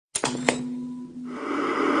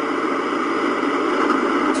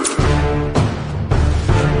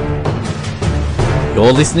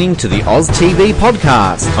You're listening to the Oz TV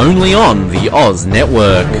podcast, only on the Oz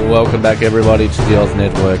Network. Welcome back, everybody, to the Oz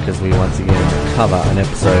Network as we once again cover an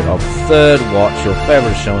episode of Third Watch, your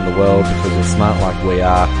favourite show in the world because we're smart like we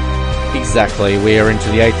are. Exactly, we are into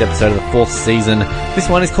the 8th episode of the 4th season. This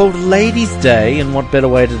one is called Ladies' Day, and what better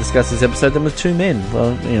way to discuss this episode than with two men?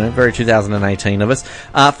 Well, you know, very 2018 of us.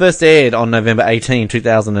 First aired on November 18,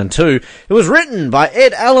 2002. It was written by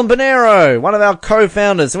Ed Allen Bonero, one of our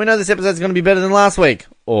co-founders, so we know this episode is going to be better than last week.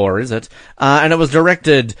 Or is it? And it was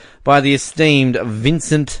directed by the esteemed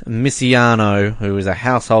Vincent Misiano, who is a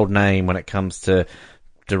household name when it comes to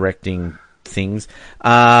directing things.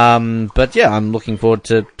 But yeah, I'm looking forward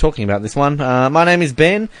to talking about this one. My name is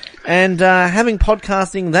Ben, and having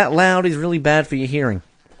podcasting that loud is really bad for your hearing.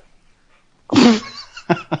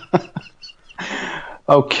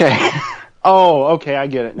 Okay. Oh, okay, I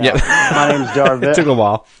get it now. Yep. My name's Darvell. It took a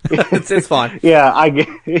while. It's fine. Yeah, I get.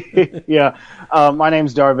 Yeah, my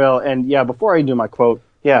name's Darvell, and yeah, before I do my quote,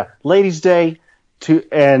 yeah, Ladies' Day,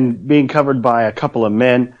 and being covered by a couple of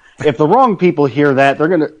men. If the wrong people hear that, they're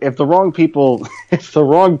gonna. If the wrong people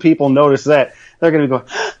notice that, they're gonna go,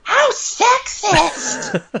 "How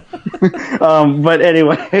sexist!" But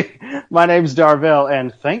anyway, my name's Darvell,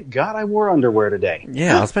 and thank God I wore underwear today.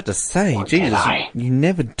 Yeah, I was about to say, Jesus, you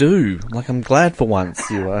never do. Like, I'm glad for once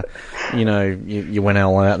you went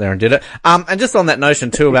all out there and did it. And just on that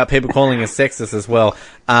notion too about people calling us sexist as well.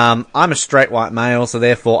 I'm a straight white male, so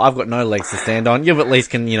therefore I've got no legs to stand on. You at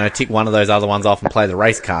least can, tick one of those other ones off and play the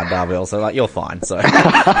race card, Darvell. So like, you're fine. So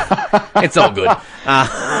it's all good.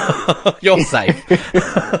 You're safe.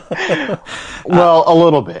 Well, a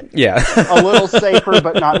little bit. Yeah. A little safer,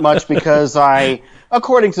 but not much, because I,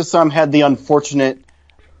 according to some, had the unfortunate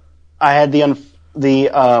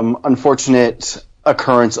unfortunate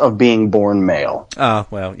occurrence of being born male. Oh,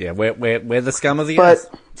 well, yeah, we're the scum of the earth.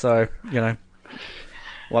 So,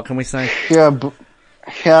 what can we say? Yeah,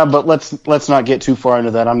 but let's not get too far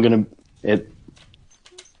into that.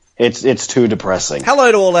 It's too depressing.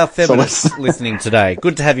 Hello to all our feminists listening today.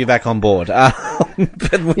 Good to have you back on board. Yeah.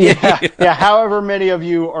 However many of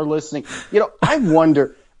you are listening, I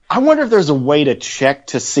wonder if there's a way to check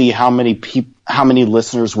to see how many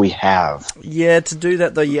listeners we have. Yeah, to do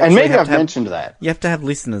that though, maybe I've mentioned that. You have to have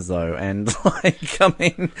listeners though, and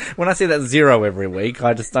when I see that 0 every week,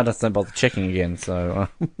 I just don't bother checking again. So,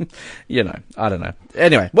 I don't know.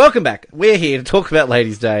 Anyway, welcome back. We're here to talk about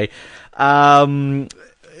Ladies' Day.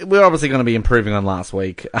 We're obviously going to be improving on last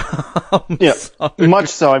week. Yeah, much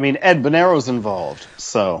so. I mean, Ed Bonero's involved,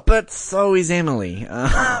 so. But so is Emily. Can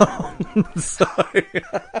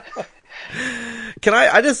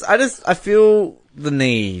I feel the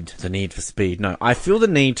need for speed. No, I feel the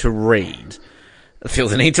need to read. That's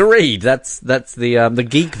the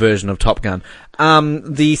geek version of Top Gun.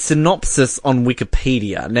 The synopsis on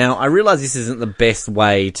Wikipedia. Now, I realize this isn't the best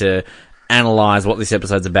way to analyze what this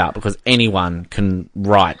episode's about, because anyone can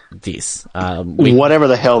write this. Whatever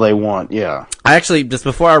the hell they want, yeah. I actually, just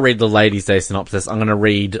before I read the Ladies' Day synopsis, I'm going to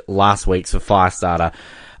read last week's for Firestarter.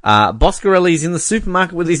 Bosco is in the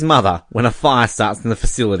supermarket with his mother when a fire starts in the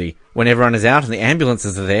facility. When everyone is out and the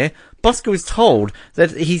ambulances are there, Bosco is told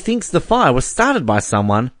that he thinks the fire was started by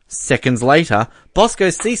someone. Seconds later,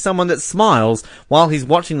 Bosco sees someone that smiles while he's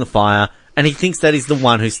watching the fire, and he thinks that is the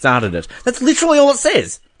one who started it. That's literally all it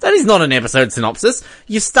says. That is not an episode synopsis.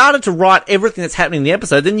 You started to write everything that's happening in the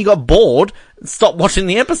episode, then you got bored and stopped watching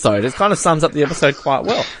the episode. It kind of sums up the episode quite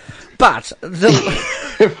well. But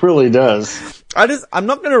it really does. I'm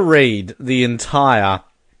not going to read the entire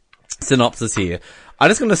synopsis here. I'm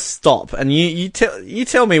just going to stop, and you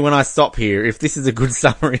tell me when I stop here if this is a good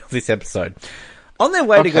summary of this episode. On their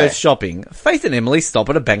way to go shopping, Faith and Emily stop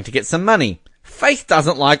at a bank to get some money. Faith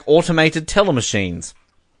doesn't like automated teller machines.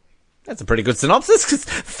 That's a pretty good synopsis, because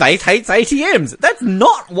Faith hates ATMs. That's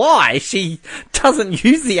not why she doesn't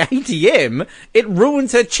use the ATM. It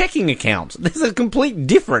ruins her checking account. There's a complete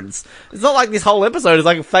difference. It's not like this whole episode is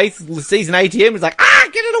like Faith sees an ATM and is like,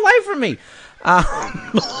 get it away from me.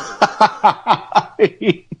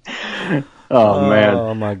 Oh man.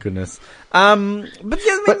 Oh my goodness. But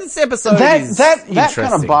this episode is that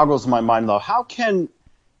kind of boggles my mind though. How can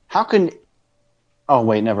oh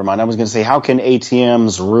wait, never mind. I was going to say, how can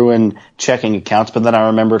ATMs ruin checking accounts? But then I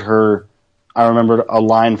remembered a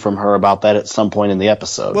line from her about that at some point in the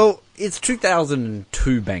episode. Well, it's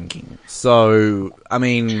 2002 banking. So, I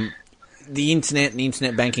mean, the internet and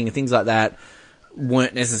internet banking and things like that,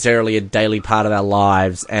 weren't necessarily a daily part of our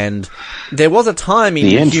lives, and there was a time in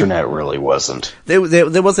the internet really wasn't. There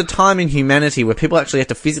was a time in humanity where people actually had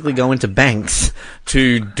to physically go into banks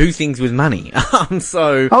to do things with money.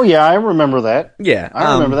 Oh yeah, I remember that. Yeah,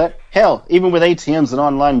 I remember that. Hell, even with ATMs and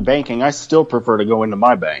online banking, I still prefer to go into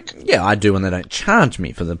my bank. Yeah, I do when they don't charge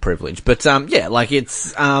me for the privilege. But yeah, like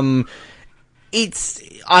it's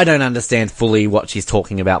I don't understand fully what she's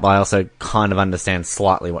talking about, but I also kind of understand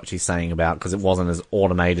slightly what she's saying about, because it wasn't as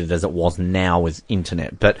automated as it was now with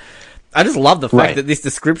internet. But I just love the fact that this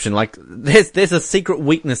description, like, there's a secret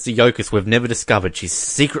weakness to Yokas we've never discovered. She's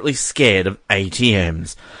secretly scared of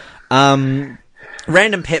ATMs.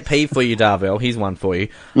 Random pet peeve for you, Darvell. Here's one for you.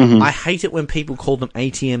 Mm-hmm. I hate it when people call them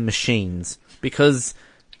ATM machines, because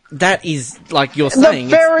that is, like you're saying...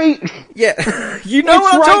 Yeah, you know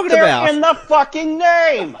what I'm talking about. It's right there in the fucking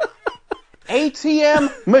name!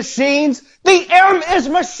 ATM machines, the M is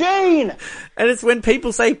machine! And it's when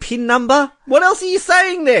people say PIN number. What else are you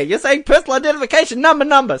saying there? You're saying personal identification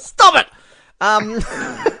number. Stop it!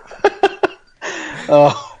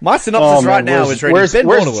 My synopsis right now is ready.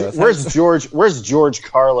 Where's George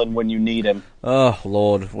Carlin when you need him? Oh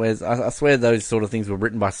Lord, I swear those sort of things were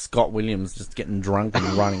written by Scott Williams, just getting drunk and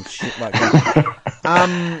running shit like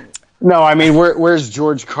that. No, I mean, where's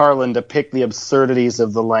George Carlin to pick the absurdities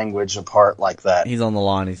of the language apart like that? He's on the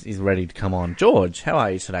line. He's ready to come on. George, how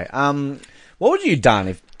are you today? What would you have done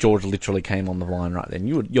if George literally came on the line right then?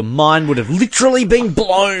 Your mind would have literally been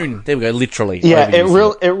blown. There we go, literally. Yeah,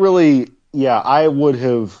 it really. Yeah, I would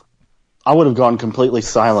have gone completely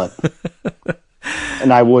silent.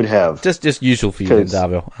 And I would have. Just usual for you,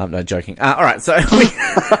 Darvell. I'm not joking. All right, so...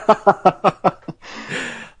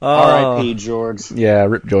 R.I.P. George. Yeah,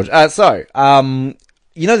 rip George. So,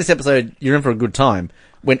 you know this episode, you're in for a good time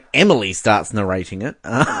when Emily starts narrating it.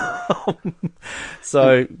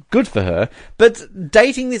 So, good for her. But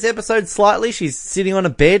dating this episode slightly, she's sitting on a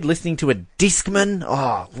bed listening to a Discman.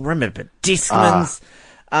 Oh, remember Discmans?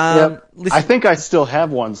 Yep. I think I still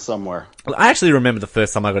have one somewhere. I actually remember the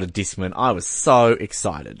first time I got a Discman. I was so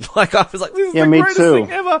excited. Like, I was like, this is the greatest thing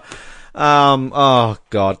ever. Oh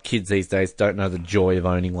God, kids these days don't know the joy of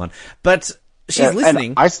owning one. But she's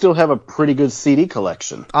listening. And I still have a pretty good CD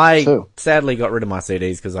collection. I sadly got rid of my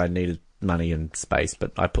CDs because I needed money and space,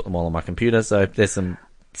 but I put them all on my computer, so there's some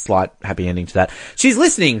slight happy ending to that. She's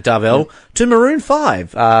listening, Darvell, to Maroon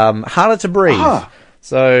 5, Harder to Breathe.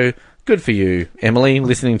 So... good for you, Emily,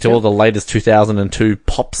 listening to all the latest 2002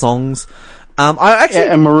 pop songs.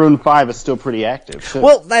 And Maroon 5 is still pretty active, too.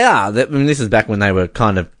 Well, they are. I mean, this is back when they were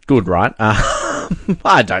kind of good, right?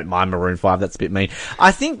 I don't mind Maroon 5, that's a bit mean.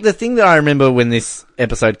 I think the thing that I remember when this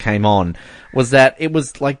episode came on was that it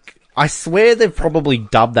was like, I swear they've probably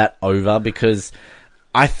dubbed that over, because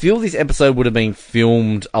I feel this episode would have been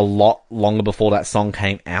filmed a lot longer before that song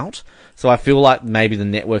came out. So I feel like maybe the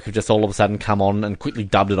network have just all of a sudden come on and quickly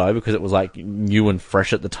dubbed it over because it was like new and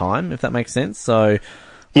fresh at the time, if that makes sense. So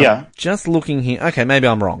yeah, I'm just looking here. Okay, maybe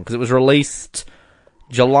I'm wrong, because it was released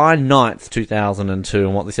July 9th, 2002,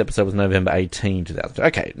 and what this episode was November 18, 2002.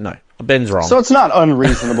 Okay, no, Ben's wrong. So it's not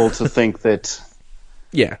unreasonable to think that...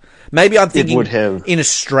 Yeah, maybe I'm thinking would have... in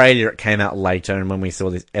Australia it came out later, and when we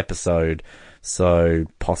saw this episode, so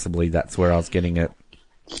possibly that's where I was getting it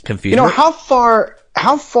confused. You know, how far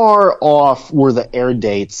off were the air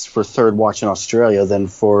dates for Third Watch in Australia than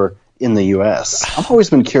for in the US? I've always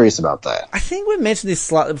been curious about that. I think we mentioned this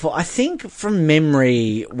slightly before. I think from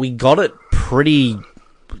memory, we got it pretty,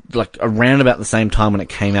 like, around about the same time when it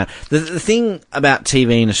came out. The thing about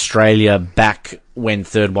TV in Australia back when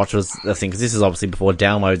Third Watch was the thing, because this is obviously before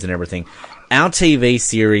downloads and everything, our TV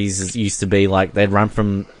series used to be like, they'd run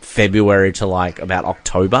from February to like about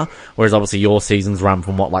October, whereas obviously your seasons run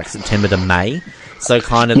from like September to May. So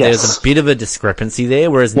kind of there's a bit of a discrepancy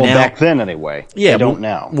there, whereas now... back then anyway. Yeah, they don't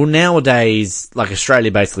now. Well, nowadays, like,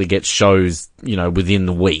 Australia basically gets shows, you know, within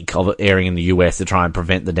the week of it airing in the US to try and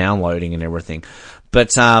prevent the downloading and everything.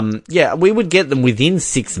 But, yeah, we would get them within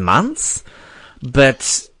 6 months,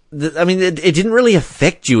 but... I mean, it didn't really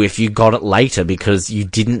affect you if you got it later because you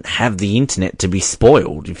didn't have the internet to be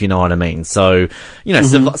spoiled, if you know what I mean. So, you know,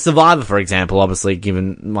 Survivor, for example, obviously,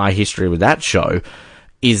 given my history with that show,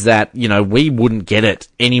 is that, you know, we wouldn't get it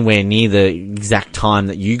anywhere near the exact time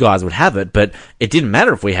that you guys would have it, but it didn't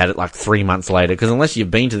matter if we had it like 3 months later, because unless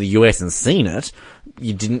you've been to the US and seen it,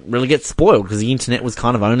 you didn't really get spoiled because the internet was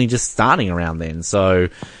kind of only just starting around then. So...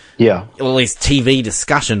 yeah. Well, at least TV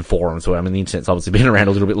discussion forums were. I mean, the internet's obviously been around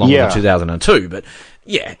a little bit longer than 2002, but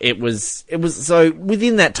yeah, it was, so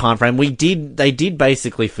within that time frame, they did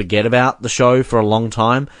basically forget about the show for a long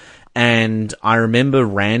time. And I remember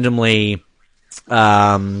randomly,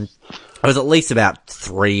 it was at least about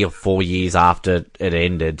 3 or 4 years after it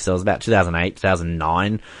ended. So it was about 2008,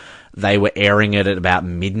 2009. They were airing it at about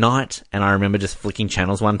midnight, and I remember just flicking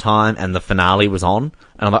channels one time, and the finale was on, and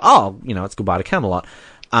I'm like, oh, it's Goodbye to Camelot.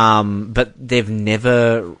 But they've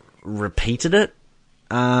never repeated it,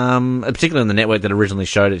 particularly on the network that originally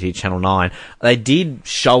showed it here, Channel 9. They did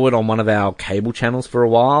show it on one of our cable channels for a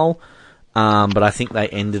while, but I think they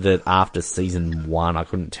ended it after season 1. I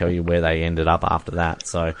couldn't tell you where they ended up after that.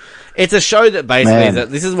 So it's a show that basically,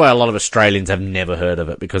 this is why a lot of Australians have never heard of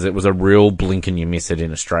it, because it was a real blink and you miss it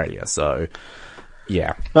in Australia. So,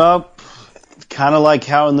 yeah. Kind of like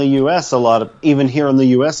how in the US, even here in the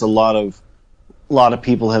US, a lot of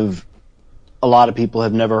people have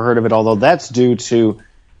never heard of it, although that's due to,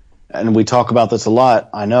 and we talk about this a lot,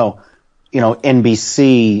 I know,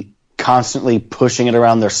 NBC constantly pushing it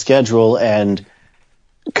around their schedule and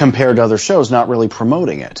compared to other shows, not really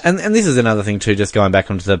promoting it. And this is another thing too, just going back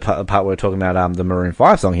onto the part where we're talking about the Maroon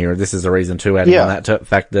 5 song here, this is a reason too, adding on that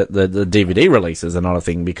fact that the DVD releases are not a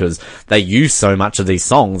thing, because they use so much of these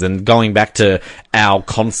songs, and going back to our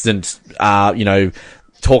constant,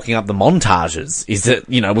 talking up the montages, is that,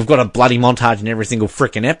 we've got a bloody montage in every single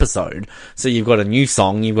frickin' episode. So you've got a new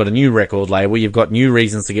song, you've got a new record label, you've got new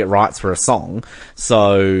reasons to get rights for a song.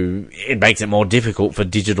 So it makes it more difficult for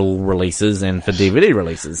digital releases and for DVD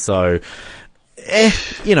releases. So, but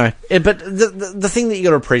the thing that you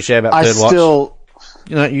got to appreciate about Third Watch,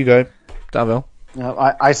 you go, Darvell.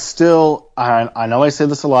 I know I say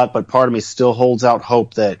this a lot, but part of me still holds out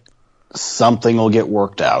hope that something will get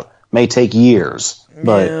worked out. May take years,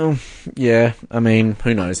 but yeah. I mean,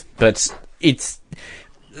 who knows? But it's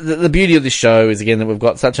the beauty of this show is, again, that we've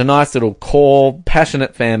got such a nice little core,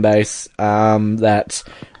 passionate fan base that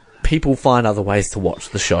people find other ways to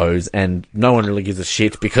watch the shows, and no one really gives a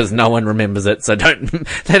shit because no one remembers it. So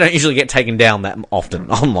they don't usually get taken down that often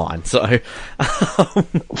online. So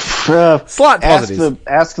slight positives.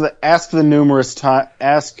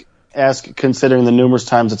 Ask considering the numerous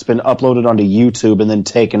times it's been uploaded onto YouTube and then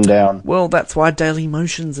taken down. Well, that's why Daily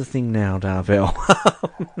Motion's a thing now, Darvell.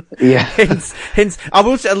 Yeah. Hence, I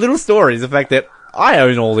will share a little story is the fact that I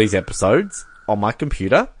own all these episodes on my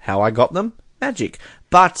computer. How I got them? Magic.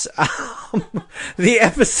 But the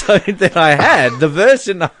episode that I had, the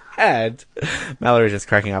version I had, Mallory's just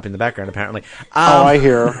cracking up in the background apparently. I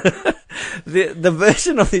hear her. The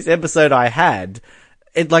version of this episode I had,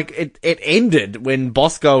 it ended when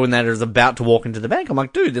Bosco and that is about to walk into the bank. I'm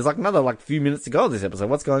like, dude, there's another few minutes to go of this episode.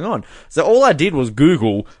 What's going on? So all I did was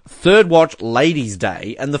Google Third Watch Ladies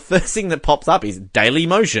Day, and the first thing that pops up is Daily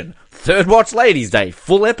Motion, Third Watch Ladies Day,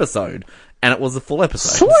 full episode. And it was a full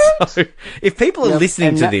episode. What? So if people are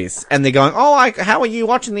listening to this and they're going, how are you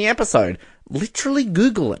watching the episode? Literally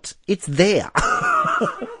Google it. It's there.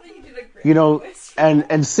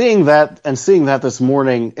 And seeing that this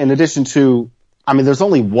morning, in addition to, there's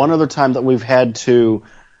only one other time that we've had to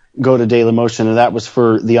go to Daily Motion, and that was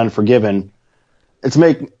for The Unforgiven.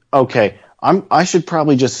 I should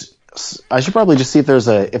probably just see if there's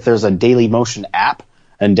a Daily Motion app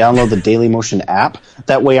and download the Daily Motion app.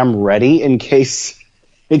 That way I'm ready in case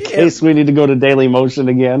we need to go to Daily Motion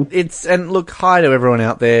again. And look, hi to everyone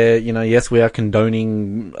out there. Yes, we are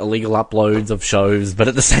condoning illegal uploads of shows, but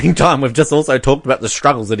at the same time, we've just also talked about the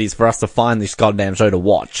struggles it is for us to find this goddamn show to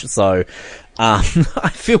watch. So, I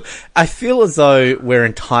feel as though we're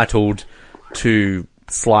entitled to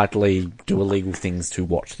slightly do illegal things to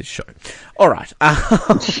watch this show. All right.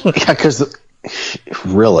 Because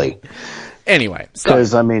really. Anyway.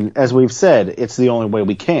 Because, as we've said, it's the only way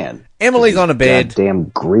we can. Emily's on a bed. Goddamn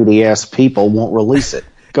greedy-ass people won't release it.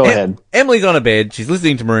 Go ahead. Emily's on a bed. She's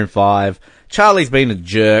listening to Maroon 5. Charlie's been a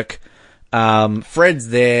jerk. Fred's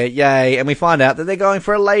there. Yay. And we find out that they're going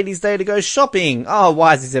for a ladies' day to go shopping. Oh,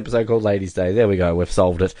 why is this episode called Ladies' Day? There we go. We've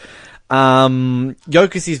solved it.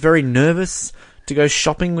 Yokas is very nervous to go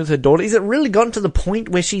shopping with her daughter. Is it really gotten to the point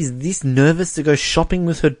where she's this nervous to go shopping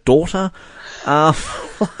with her daughter?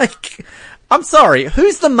 I'm sorry,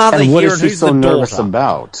 who's the mother and here and who's the daughter? What is she so nervous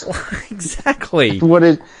about? Exactly.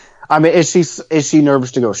 Is she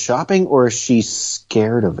nervous to go shopping, or is she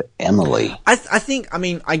scared of Emily? I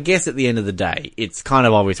guess at the end of the day, it's kind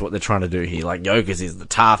of obvious what they're trying to do here. Yokas is the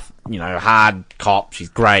tough, hard cop, she's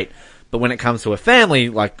great. But when it comes to her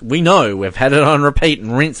family, we know, we've had it on repeat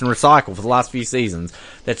and rinse and recycle for the last few seasons,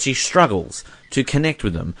 that she struggles to connect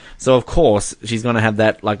with them. So, of course, she's going to have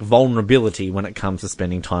that, vulnerability when it comes to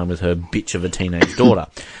spending time with her bitch of a teenage daughter.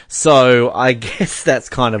 So, I guess that's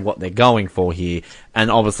kind of what they're going for here.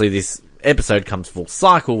 And obviously this episode comes full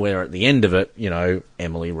cycle where at the end of it,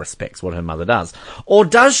 Emily respects what her mother does. Or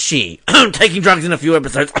does she? Taking drugs in a few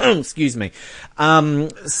episodes. Excuse me.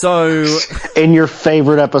 So... In your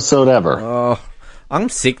favorite episode ever. Oh, I'm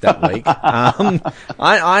sick that week.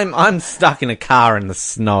 I'm stuck in a car in the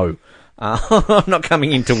snow. I'm not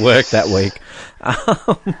coming into work that week.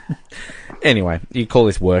 Anyway, you call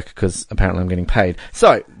this work because apparently I'm getting paid.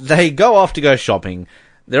 So, they go off to go shopping.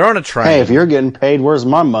 They're on a train. Hey, if you're getting paid, where's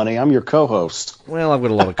my money? I'm your co-host. Well, I've got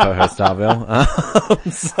a lot of co-hosts, Darvell.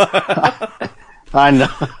 I know.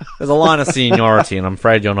 There's a line of seniority, and I'm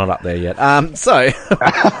afraid you're not up there yet.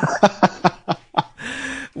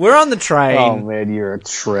 We're on the train. Oh, man, you're a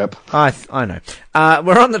trip. I know.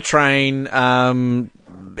 We're on the train.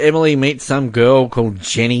 Emily meets some girl called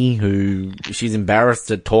Jenny who she's embarrassed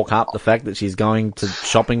to talk up the fact that she's going to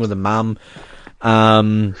shopping with her mum.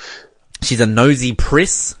 She's a nosy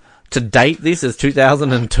priss. To date this is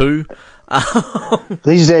 2002.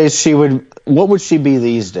 These days what would she be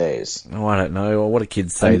these days? Oh, I don't know. What do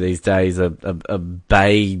kids say these days? A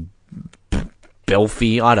bay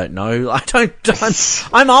Belfie? I don't know.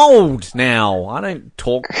 I'm old now. I don't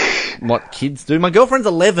talk what kids do. My girlfriend's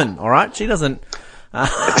 11, alright? She doesn't...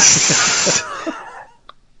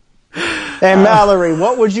 Hey, Mallory,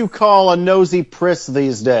 what would you call a nosy priss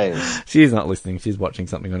these days? She's not listening. She's watching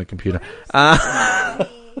something on a computer.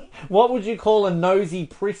 What would you call a nosy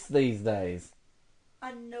priss these days?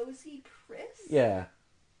 A nosy priss? Yeah.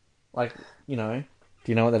 Like, do you know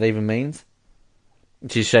what that even means?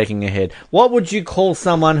 She's shaking her head. What would you call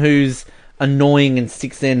someone who's annoying and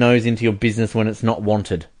sticks their nose into your business when it's not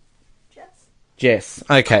wanted? Jess.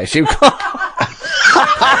 Okay, she...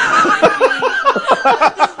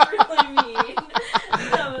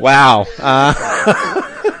 Wow.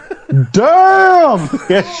 Damn!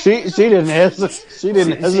 Yeah, she didn't hesitate. She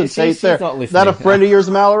didn't hesitate there. Is that a friend of yours,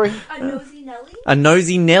 Mallory? A nosy Nelly? A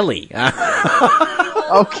nosy Nelly.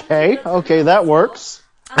 Okay, that works.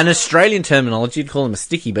 An Australian terminology, you'd call him a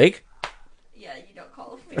sticky beak. Yeah, you don't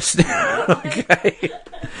call him. Okay.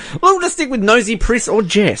 Well, we'll just stick with nosy priss or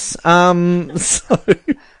Jess.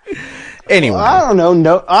 Anyway.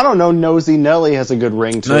 Well, I don't know. Nosy Nelly has a good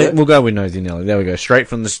ring to it. We'll go with Nosy Nelly. There we go. Straight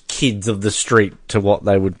from the kids of the street to what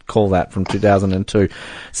they would call that from 2002.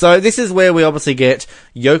 So this is where we obviously get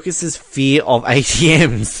Yokis's fear of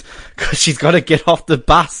ATMs because she's got to get off the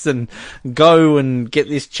bus and go and get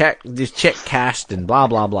this check cashed and blah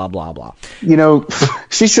blah blah blah blah.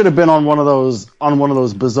 She should have been on one of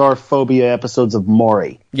those bizarre phobia episodes of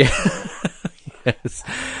Maury. Yeah. Yes.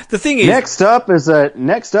 The thing is, next up is an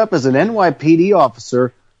NYPD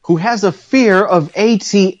officer who has a fear of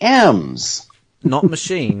ATMs. Not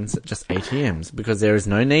machines, just ATMs, because there is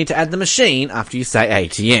no need to add the machine after you say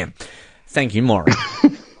ATM. Thank you, Maury.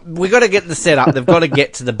 We got to get the setup. They've got to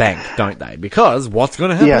get to the bank, don't they? Because what's going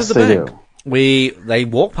to happen at the bank? Do. They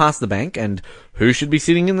walk past the bank, and who should be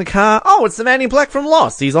sitting in the car? Oh, it's the man in black from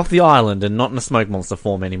Lost. He's off the island and not in a smoke monster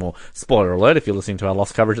form anymore. Spoiler alert if you're listening to our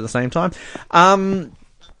Lost coverage at the same time.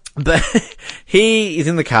 But he is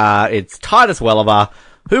in the car. It's Titus Welliver,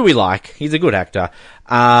 who we like. He's a good actor.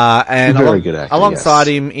 And very good actor, alongside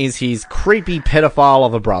him is his creepy pedophile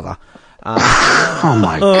of a brother. Oh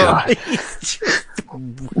my god!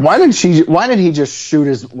 Why did he just shoot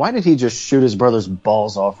his brother's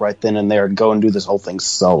balls off right then and there and go and do this whole thing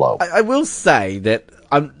solo? I will say that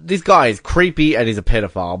this guy is creepy and he's a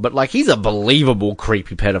pedophile, but he's a believable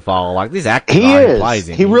creepy pedophile. Like this actor who plays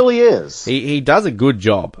him, he really is. He does a good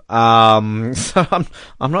job. So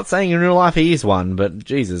I'm not saying in real life he is one, but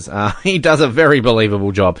Jesus, he does a very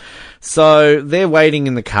believable job. So they're waiting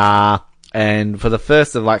in the car. And for the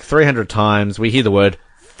first of 300 times, we hear the word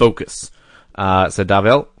focus. So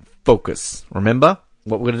Darvell, focus. Remember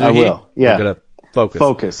what we're going to do here? I will, yeah. We're going to focus.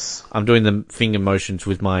 Focus. I'm doing the finger motions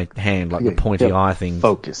with my hand, the pointy eye thing.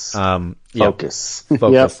 Focus. Focus.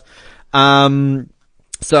 Focus. Yep.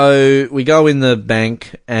 So we go in the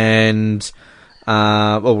bank and...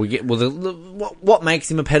 what makes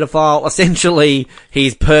him a pedophile? Essentially,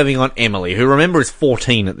 he's perving on Emily, who remember is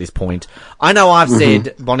 14 at this point. I know I've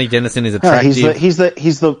said Bonnie Dennison is attractive. He's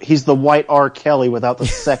the white R. Kelly without the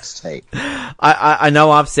sex tape. I know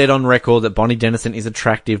I've said on record that Bonnie Dennison is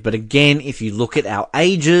attractive, but again, if you look at our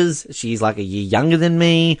ages, she's a year younger than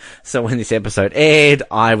me. So when this episode aired,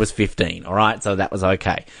 I was 15. All right, so that was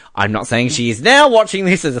okay. I'm not saying she is now watching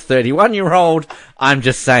this as a 31-year-old. I'm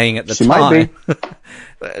just saying at the time. She might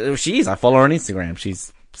be. She is. I follow her on Instagram.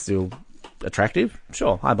 She's still attractive.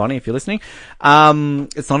 Sure. Hi, Bonnie, if you're listening.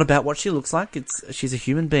 It's not about what she looks like. She's a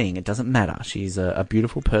human being. It doesn't matter. She's a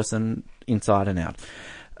beautiful person inside and out.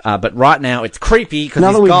 But right now it's creepy because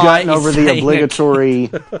now that we've guy gotten over the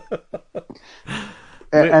obligatory,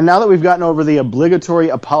 and now that we've gotten over the obligatory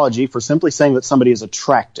apology for simply saying that somebody is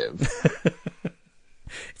attractive.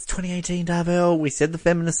 It's 2018, Darvell. We said the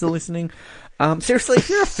feminists are listening. Seriously, if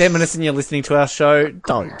you're a feminist and you're listening to our show,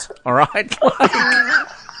 don't. All right.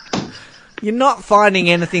 You're not finding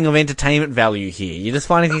anything of entertainment value here. You're just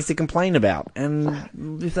finding things to complain about.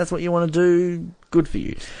 And if that's what you want to do, good for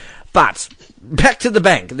you. But, back to the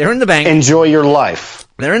bank. They're in the bank. Enjoy your life.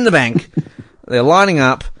 They're in the bank. They're lining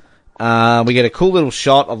up. We get a cool little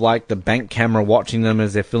shot of, like, the bank camera watching them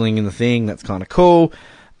as they're filling in the thing. That's kind of cool.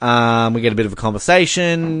 We get a bit of a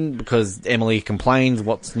conversation because Emily complains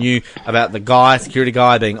what's new about the security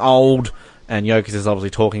guy being old. And Yokis is obviously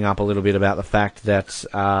talking up a little bit about the fact that,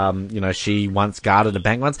 she once guarded a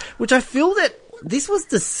bank once, which I feel that this was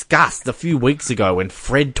discussed a few weeks ago when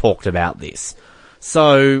Fred talked about this.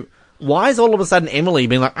 So, why is all of a sudden Emily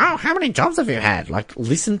being like, oh, how many jobs have you had? Like,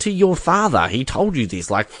 listen to your father. He told you this,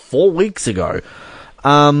 4 weeks ago.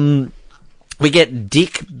 We get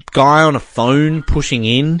Dick guy on a phone pushing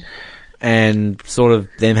in and sort of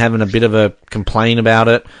them having a bit of a complain about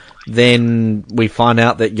it. Then we find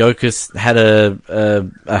out that Yokis had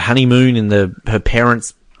a honeymoon in her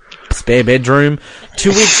parents' spare bedroom, to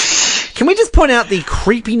which, can we just point out the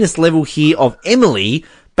creepiness level here of Emily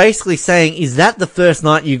basically saying, is that the first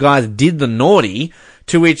night you guys did the naughty?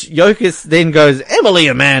 To which Yokis then goes, Emily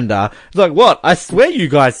Amanda. It's like, what? I swear you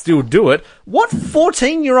guys still do it. What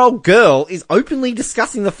 14-year-old girl is openly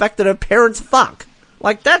discussing the fact that her parents fuck?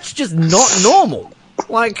 Like, that's just not normal.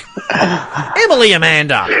 Like, Emily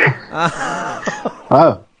Amanda.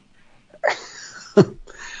 Oh.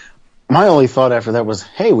 My only thought after that was,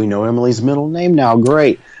 hey, we know Emily's middle name now.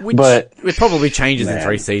 Great. But it probably changes in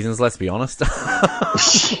 3 seasons, let's be honest.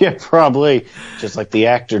 Yeah, probably. Just like the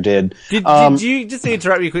actor did. Did you, just to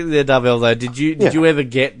interrupt you quickly there, Darvell, though, did you ever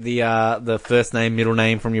get the first name, middle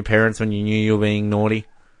name from your parents when you knew you were being naughty?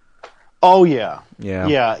 Oh, yeah.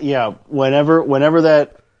 Yeah. Whenever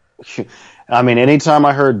that... I mean, anytime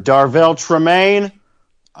I heard Darvell Tremaine,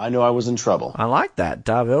 I knew I was in trouble. I like that,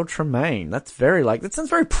 Darvell Tremaine. That's very, that sounds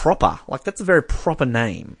very proper. Like, that's a very proper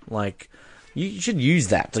name. Like, you should use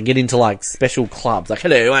that to get into, special clubs. Like,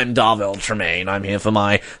 hello, I'm Darvell Tremaine. I'm here for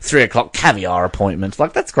my 3 o'clock caviar appointment.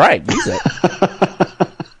 Like, that's great. Use it.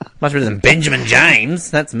 Much better than Benjamin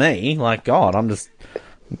James. That's me. Like, God, I'm just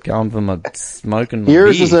going for my smoking.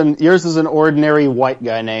 Yours is an ordinary white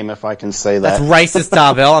guy name, if I can say that. That's racist,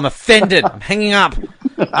 Darvell. I'm offended. I'm hanging up.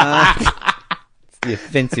 It's the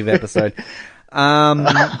offensive episode.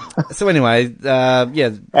 So anyway,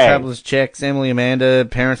 travelers checks, Emily, Amanda,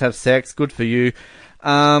 parents have sex, good for you.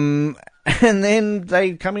 And then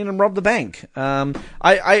they come in and rob the bank.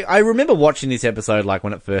 I remember watching this episode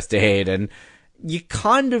when it first aired, and you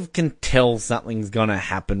kind of can tell something's gonna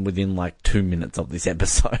happen within 2 minutes of this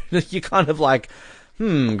episode. You're kind of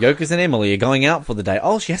Yokis and Emily are going out for the day.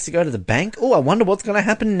 Oh, she has to go to the bank? Oh, I wonder what's gonna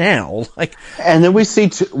happen now. And then we see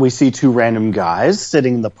two random guys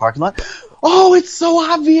sitting in the parking lot. Oh, it's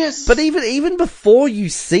so obvious! But even before you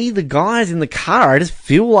see the guys in the car, I just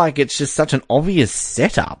feel like it's just such an obvious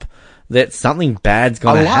setup that something bad's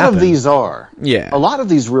gonna happen. A lot of these are. Yeah. A lot of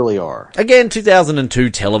these really are. Again, 2002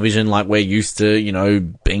 television, we're used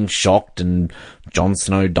to, being shocked and Jon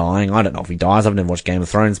Snow dying. I don't know if he dies. I've never watched Game of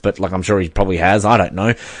Thrones, but, I'm sure he probably has. I don't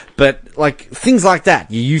know. But, things like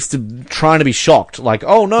that. You're used to trying to be shocked.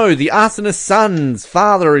 Oh no, the arsonist's son's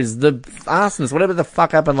father is the arsonist. Whatever the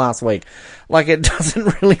fuck happened last week. It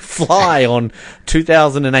doesn't really fly on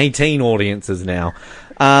 2018 audiences now.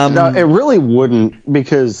 No, it really wouldn't,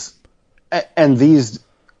 because... And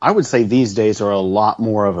I would say these days are a lot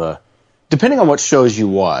more of a, depending on what shows you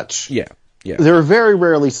watch. Yeah. There are very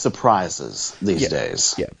rarely surprises these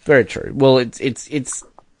days. Yeah, very true. Well, it's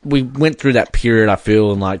we went through that period, I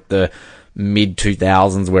feel, in the mid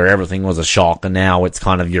 2000s where everything was a shock, and now it's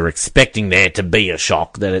kind of, you're expecting there to be a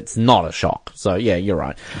shock, that it's not a shock. So yeah, you're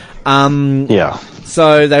right. Yeah.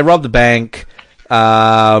 So they rob the bank.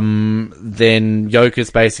 Then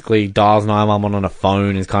Yokis basically dials 911 on a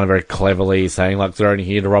phone, is kind of very cleverly saying, they're only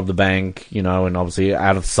here to rob the bank, and obviously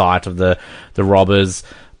out of sight of the robbers.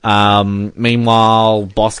 Meanwhile,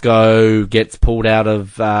 Bosco gets pulled out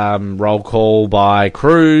of, roll call by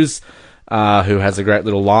Cruz, who has a great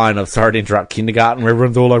little line of, sorry to interrupt kindergarten, where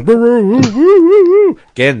everyone's all like, woo, woo, woo, woo, woo.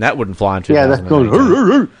 Again, that wouldn't fly in 2018. Yeah, that goes,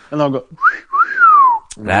 and they'll go,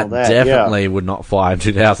 that definitely would not fly in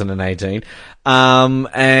 2018.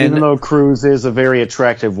 And even though Cruz is a very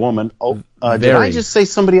attractive woman. Did I just say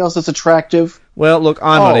somebody else is attractive? Well, look,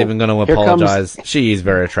 I'm not even going to apologize. She is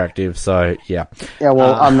very attractive, so yeah. Yeah,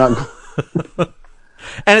 well, I'm not.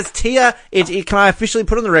 And it's Tia, can I officially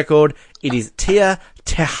put on the record, it is Tia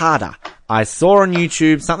Tejada. I saw on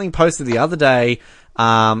YouTube something posted the other day.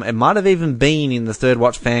 It might have even been in the Third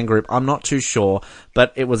Watch fan group. I'm not too sure,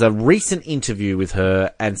 but it was a recent interview with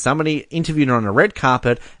her, and somebody interviewed her on a red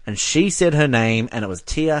carpet, and she said her name, and it was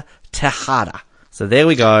Tia Tejada. So there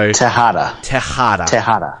we go.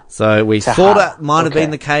 Tejada. So we thought that might have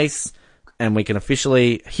been the case, and we can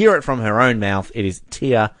officially hear it from her own mouth. It is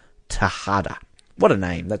Tia Tejada. What a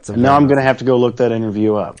name. Now I'm going to have to go look that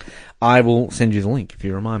interview up. I will send you the link if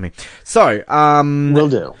you remind me. So, will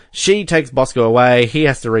do. She takes Bosco away. He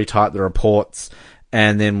has to retype the reports.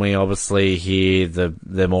 And then we obviously hear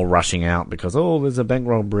them all rushing out because, there's a bank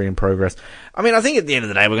robbery in progress. I mean, I think at the end of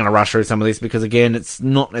the day, we're going to rush through some of this because, again, it's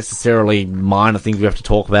not necessarily minor things we have to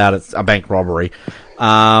talk about. It's a bank robbery.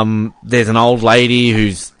 There's an old lady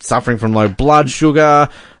who's suffering from low blood sugar.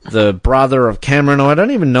 The brother of Cameron, I don't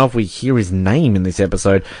even know if we hear his name in this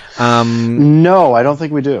episode. No, I don't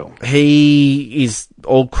think we do. He is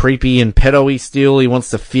all creepy and pedo-y still. He wants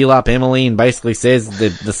to feel up Emily and basically says they're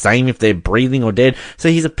the same if they're breathing or dead. So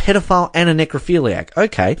he's a pedophile and a necrophiliac.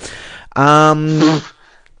 Okay.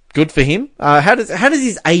 Good for him. How does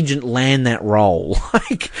his agent land that role?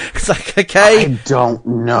 It's like, okay. I don't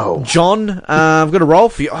know. John, I've got a role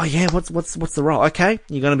for you. Oh yeah, what's the role? Okay.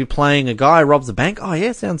 You're going to be playing a guy who robs a bank. Oh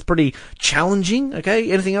yeah, sounds pretty challenging.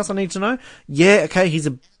 Okay. Anything else I need to know? Yeah, okay. He's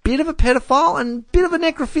a bit of a pedophile and a bit of a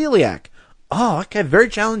necrophiliac. Oh, okay. Very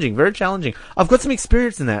challenging. Very challenging. I've got some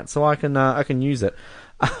experience in that, so I can use it.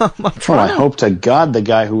 I hope to God the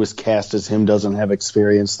guy who was cast as him doesn't have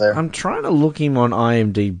experience there. I'm trying to look him on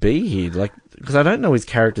IMDb here, because I don't know his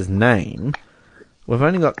character's name. We've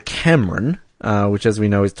only got Cameron, which as we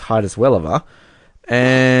know is Titus Welliver.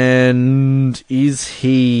 And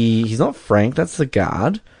he's not Frank, that's the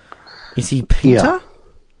guard. Is he Peter? Yeah.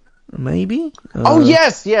 Maybe?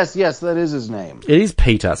 Yes, that is his name. It is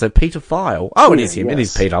Peter, so paedophile. Oh, it is him. Yes. It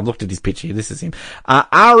is Peter. I've looked at his picture. This is him.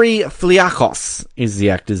 Ari Fliakos is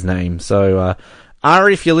the actor's name. So,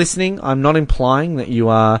 Ari, if you're listening, I'm not implying that you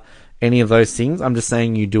are any of those things. I'm just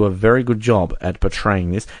saying you do a very good job at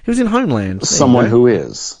portraying this. He was in Homeland. Someone who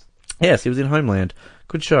is. Yes, he was in Homeland.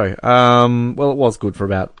 Good show. Well, it was good for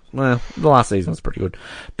the last season was pretty good.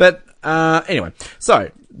 But, anyway. So,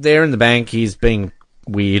 they're in the bank. He's being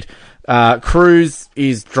weird. Cruz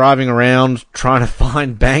is driving around trying to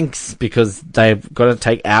find banks because they've got to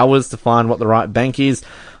take hours to find what the right bank is.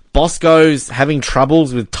 Bosco's having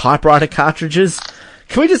troubles with typewriter cartridges.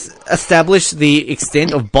 Can we just establish the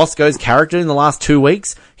extent of Bosco's character in the last 2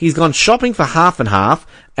 weeks? He's gone shopping for half and half,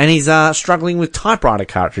 and he's struggling with typewriter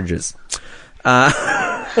cartridges.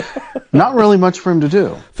 Not really much for him to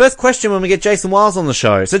do. First question when we get Jason Wiles on the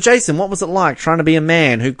show. So, Jason, what was it like trying to be a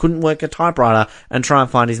man who couldn't work a typewriter and try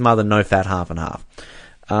and find his mother no-fat half and half?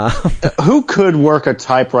 Who could work a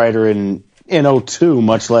typewriter in 02,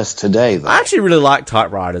 much less today, though? I actually really like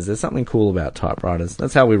typewriters. There's something cool about typewriters.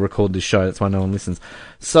 That's how we record this show. That's why no one listens.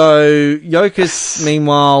 So, Yokas,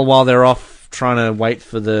 meanwhile, while they're off trying to wait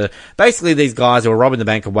for basically these guys who are robbing the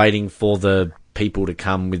bank are waiting for the people to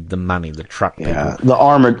come with the money, the truck people. Yeah, the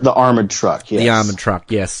armored truck, yes. The armored truck,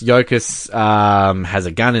 yes. Yokas has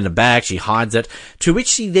a gun in a bag. She hides it, to which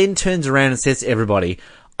she then turns around and says to everybody,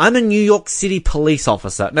 I'm a New York City police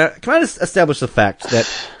officer. Now, can I just establish the fact that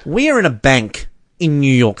we are in a bank in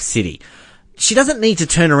New York City? She doesn't need to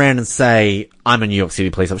turn around and say, I'm a New York City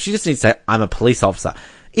police officer. She just needs to say, I'm a police officer.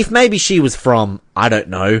 If maybe she was from, I don't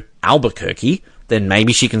know, Albuquerque, then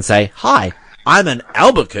maybe she can say, hi, I'm an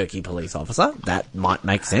Albuquerque police officer. That might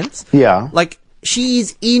make sense. Yeah. Like, she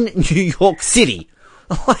is in New York City.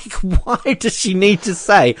 Like, why does she need to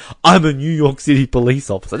say, I'm a New York City police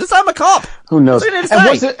officer? Just say I'm a cop. Who knows?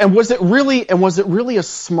 Was it really a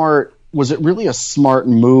smart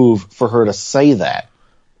move for her to say that?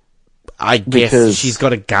 I guess she's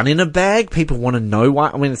got a gun in her bag. People want to know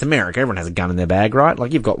why. I mean, it's America. Everyone has a gun in their bag, right?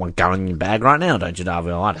 Like, you've got one gun in your bag right now, don't you,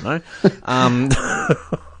 Darville? I don't know.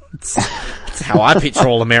 That's how I picture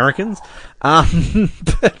all Americans.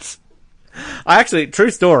 But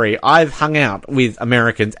true story, I've hung out with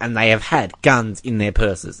Americans and they have had guns in their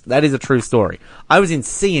purses. That is a true story. I was in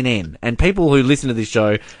CNN, and people who listen to this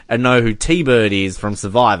show and know who T-Bird is from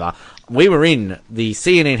Survivor, we were in the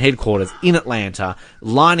CNN headquarters in Atlanta,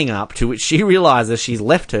 lining up, to which she realizes she's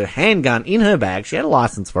left her handgun in her bag. She had a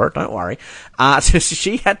license for it, don't worry. So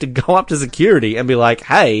she had to go up to security and be like,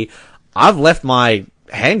 hey, I've left my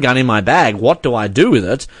handgun in my bag. What do I do with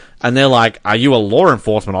it? And they're like, are you a law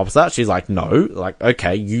enforcement officer? She's like, no. Like,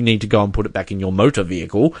 okay, you need to go and put it back in your motor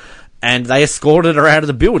vehicle. And they escorted her out of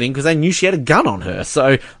the building because they knew she had a gun on her.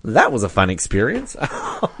 So that was a fun experience.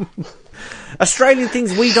 Australian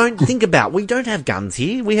things we don't think about. We don't have guns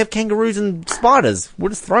here. We have kangaroos and spiders. We'll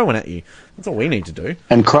just throw one at you. That's all we need to do.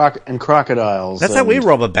 And crocodiles. That's how we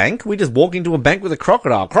rob a bank. We just walk into a bank with a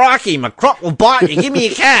crocodile. Crikey, my croc will bite you. Give me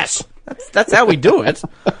your cash. That's how we do it.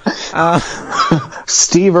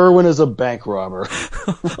 Steve Irwin is a bank robber.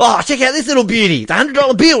 Oh, check out this little beauty. It's a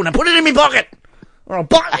 $100 bill. Now put it in my pocket, or I'll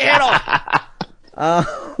bite your head off.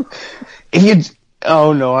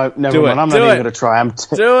 Oh no! Never mind. I'm not even going to try.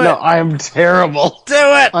 Do it. No, I am terrible. Do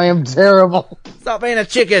it. I am terrible. Stop being a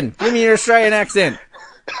chicken. Give me your Australian accent.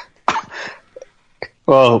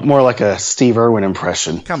 Well, more like a Steve Irwin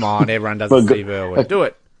impression. Come on, everyone does a Steve Irwin. Do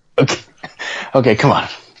it. Okay, come on.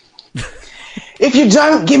 If you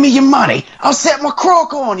don't give me your money, I'll set my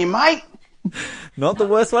crock on you, mate. Not the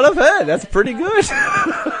worst one I've heard. That's pretty good.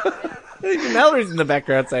 Mallory's in the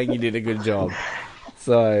background saying you did a good job.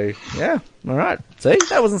 So, yeah. All right. See?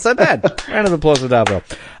 That wasn't so bad. Round of applause for Darville.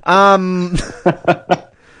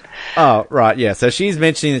 Oh, right. Yeah. So she's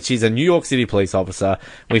mentioning that she's a New York City police officer.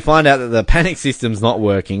 We find out that the panic system's not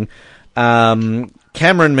working.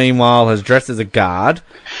 Cameron, meanwhile, has dressed as a guard.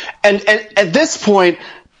 And at this point,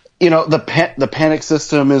 the panic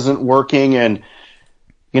system isn't working, and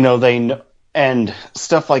and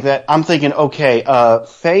stuff like that. I'm thinking, okay,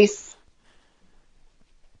 Faith,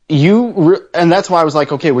 and that's why I was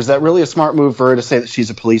like, okay, was that really a smart move for her to say that she's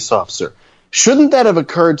a police officer? Shouldn't that have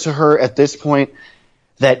occurred to her at this point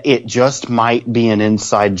that it just might be an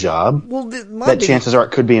inside job? Well, chances are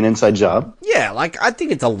it could be an inside job. Yeah, I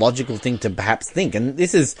think it's a logical thing to perhaps think, and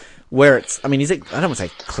this is where I don't want to say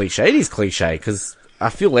cliche. It is cliche because I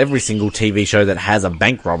feel every single TV show that has a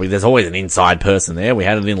bank robbery, there's always an inside person there. We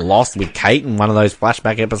had it in Lost with Kate in one of those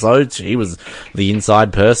flashback episodes. She was the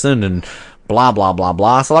inside person and blah, blah, blah,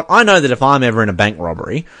 blah. So, I know that if I'm ever in a bank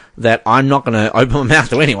robbery, that I'm not going to open my mouth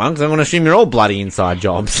to anyone because I'm going to assume you're all bloody inside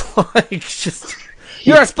jobs.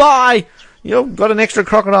 You're a spy! You've got an extra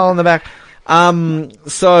crocodile in the back.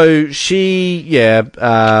 So she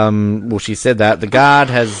said that. The guard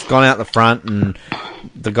has gone out the front and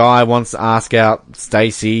the guy wants to ask out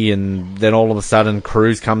Stacy, and then all of a sudden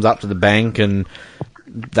Cruz comes up to the bank and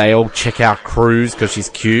they all check out Cruz because she's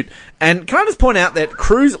cute. And can I just point out that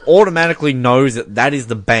Cruz automatically knows that that is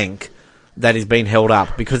the bank that is being held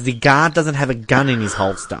up because the guard doesn't have a gun in his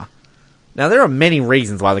holster. Now, there are many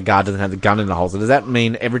reasons why the guard doesn't have the gun in the holster. Does that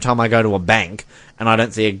mean every time I go to a bank and I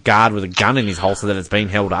don't see a guard with a gun in his holster that it's been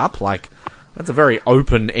held up? That's a very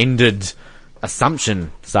open-ended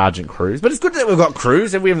assumption, Sergeant Cruz. But it's good that we've got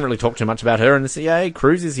Cruz, and we haven't really talked too much about her in the CIA.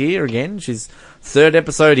 Cruz is here again. She's third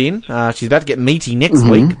episode in. She's about to get meaty next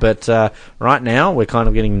week, but right now we're kind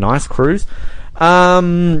of getting nice Cruz.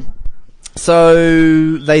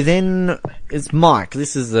 So they then, it's Mike.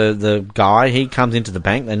 This is the guy. He comes into the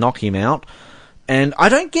bank. They knock him out. And I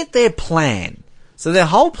don't get their plan. So their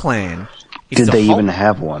whole plan is Did they even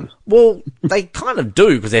have one? Well, they kind of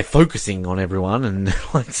do because they're focusing on everyone and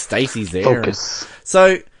Stacy's there. Focus.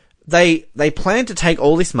 So they plan to take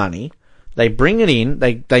all this money. They bring it in.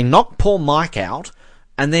 They knock poor Mike out.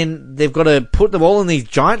 And then they've got to put them all in these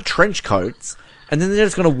giant trench coats. And then they're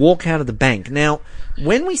just going to walk out of the bank. Now,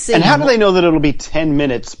 when we see... And how do they know that it'll be 10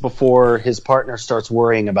 minutes before his partner starts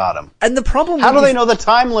worrying about him? And the problem... How do they know the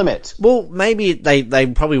time limit? Well, maybe they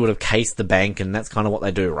probably would have cased the bank, and that's kind of what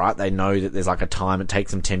they do, right? They know that there's a time. It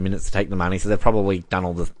takes them 10 minutes to take the money, so they've probably done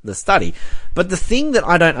all the study. But the thing that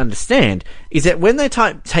I don't understand is that when they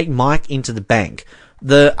take Mike into the bank...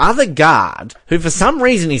 The other guard, who for some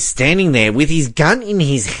reason is standing there with his gun in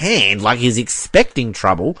his hand, like he's expecting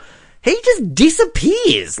trouble... He just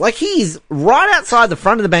disappears. He's right outside the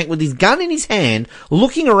front of the bank with his gun in his hand,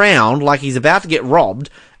 looking around like he's about to get robbed.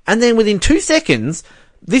 And then within 2 seconds,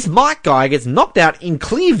 this Mike guy gets knocked out in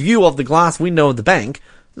clear view of the glass window of the bank.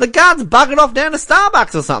 The guard's buggered off down to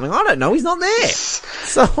Starbucks or something. I don't know. He's not there.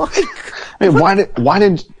 So,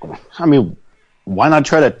 why not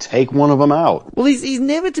try to take one of them out? Well, he's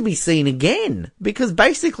never to be seen again. Because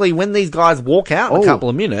basically when these guys walk out in a couple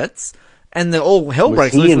of minutes... And all hell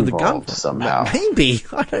breaks loose with the gun. Somehow. Maybe.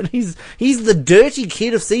 I don't know. He's the dirty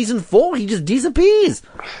kid of season 4. He just disappears.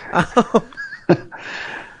 I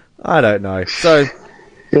don't know. So.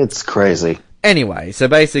 It's crazy. Anyway, so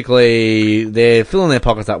basically, they're filling their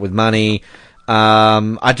pockets up with money.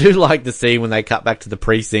 I do like the scene when they cut back to the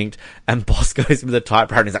precinct and Bosco's with a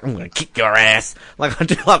typewriter and he's like, I'm going to kick your ass. I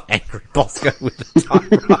do love angry Bosco with the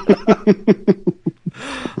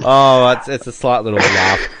typewriter. It's a slight little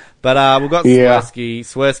laugh. But we've got Swirsky.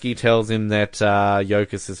 Swirsky tells him that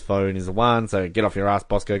Yokas' phone is the one, so get off your ass,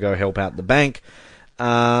 Bosco, go help out the bank.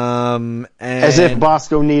 And as if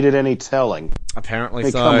Bosco needed any telling.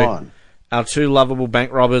 Apparently so. Come on. our two lovable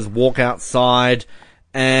bank robbers walk outside,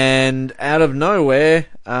 and out of nowhere...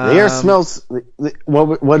 the air smells...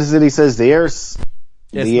 What is it he says? The air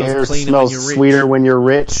smells sweeter when you're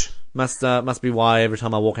rich. Must be why every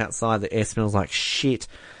time I walk outside, the air smells like shit.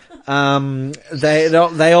 They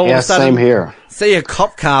all of a sudden same here. See a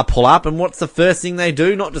cop car pull up, and what's the first thing they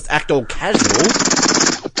do? Not just act all casual.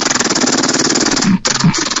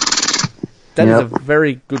 That is a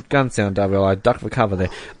very good gun sound, Darville. I ducked for cover there.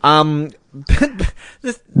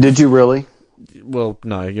 Did you really? Well,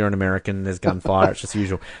 no, you're an American. There's gunfire. It's just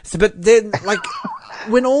usual. So, but then, like,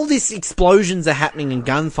 when all these explosions are happening and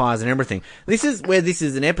gunfires and everything, this is where this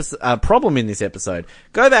is an problem in this episode.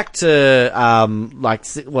 Go back to,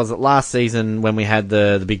 was it last season when we had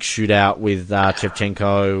the big shootout with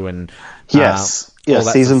Shevchenko and yes,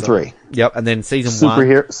 season 3. Yep, and then season 1.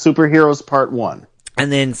 Superheroes Part 1. And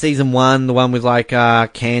then season 1, the one with like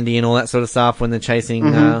Candy and all that sort of stuff when they're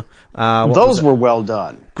chasing. Those were well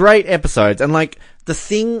done. Great episodes, and like this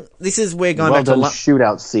is where going back to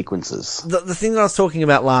shootout sequences. The thing that I was talking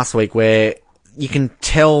about last week, where you can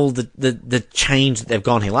tell the change that they've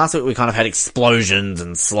gone here. Last week we kind of had explosions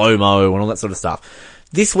and slow mo and all that sort of stuff.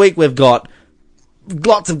 This week we've got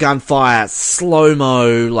lots of gunfire, slow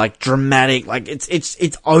mo, like dramatic, like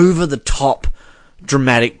it's over the top.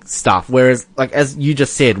 Dramatic stuff, whereas, like, as you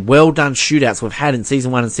just said, well done shootouts we've had in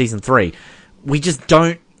season 1 and season 3, we just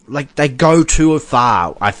don't, like, they go too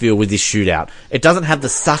far, I feel, with this shootout. It doesn't have the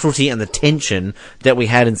subtlety and the tension that we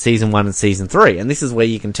had in season 1 and season 3, and this is where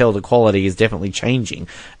you can tell the quality is definitely changing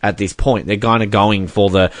at this point. They're kind of going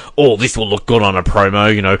for this will look good on a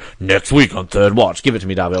promo, next week on Third Watch. Give it to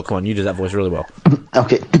me, Darville. Come on, you do that voice really well.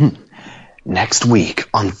 Okay. Next week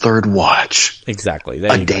on Third Watch. Exactly.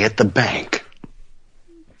 A day at the bank.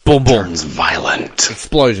 Boom, boom. Turns violent.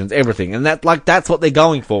 Explosions, everything. And that's what they're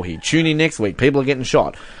going for here. Tune in next week. People are getting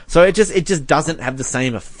shot. So it just doesn't have the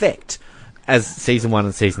same effect as season 1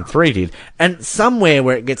 and season 3 did. And somewhere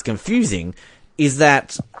where it gets confusing is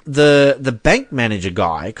that the bank manager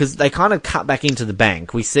guy, because they kind of cut back into the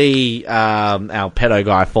bank. We see, our pedo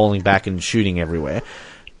guy falling back and shooting everywhere.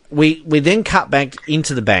 We then cut back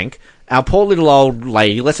into the bank. Our poor little old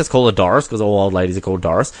lady, let's just call her Doris, because all old ladies are called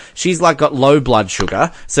Doris. She's like got low blood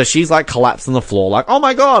sugar, so she's like collapsed on the floor, like, oh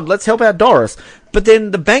my god, let's help out Doris. But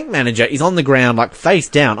then the bank manager is on the ground, like face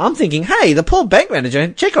down. I'm thinking, hey, the poor bank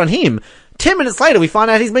manager, check on him. 10 minutes later, we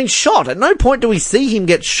find out he's been shot. At no point do we see him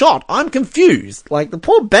get shot. I'm confused. Like, the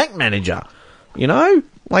poor bank manager,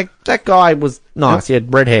 like, that guy was nice. He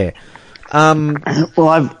had red hair.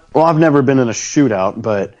 Well, I've never been in a shootout,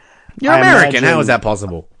 but you're American. How is that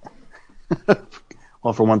possible?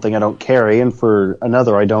 Well, for one thing, I don't carry, and for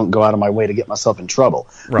another, I don't go out of my way to get myself in trouble.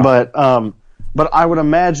 Right. But I would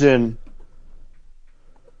imagine.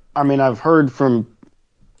 I mean, I've heard from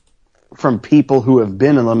people who have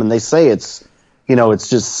been in them, and they say it's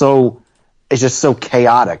just so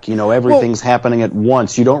chaotic. Everything's happening at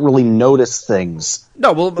once. You don't really notice things.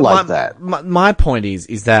 No, well, like that. My point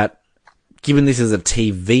is that given this is a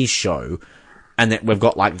TV show, and that we've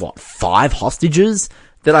got 5 hostages.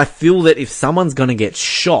 That I feel that if someone's going to get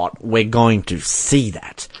shot, we're going to see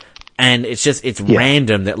that. And it's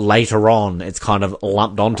random that later on it's kind of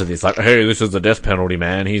lumped onto this. Like, hey, this is the death penalty,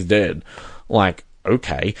 man. He's dead. Like,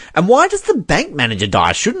 okay. And why does the bank manager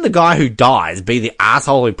die? Shouldn't the guy who dies be the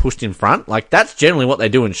asshole who pushed in front? Like, that's generally what they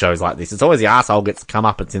do in shows like this. It's always the asshole gets come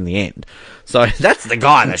up, it's in the end. So that's the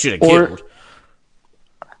guy they should have killed.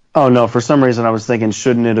 Oh no! For some reason, I was thinking,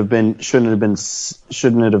 shouldn't it have been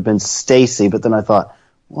Stacy? But then I thought,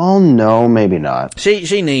 well, no, maybe not.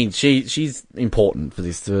 She's important for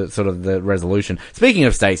this sort of the resolution. Speaking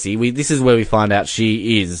of Stacey, this is where we find out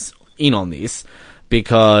she is in on this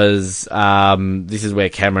because this is where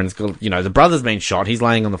Cameron's got, the brother's been shot. He's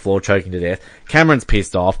laying on the floor choking to death. Cameron's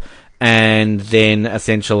pissed off, and then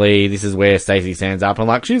essentially this is where Stacey stands up and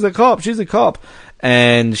like, she's a cop,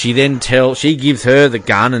 and she then she gives her the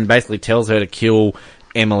gun and basically tells her to kill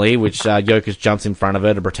Emily, which Yokas jumps in front of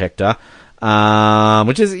her to protect her.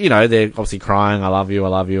 Which is, they're obviously crying, I love you,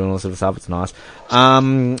 and all that sort of stuff. It's nice.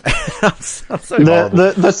 I'm so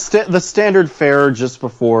the standard fare just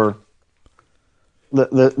before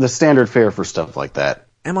the standard fare for stuff like that.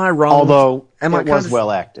 Am I wrong? Although it was well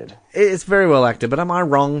acted. It's very well acted, but am I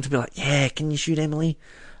wrong to be like, yeah, can you shoot Emily?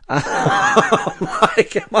 Am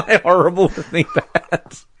I horrible to think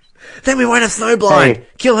that? Then we won't have Snowblind. Hey.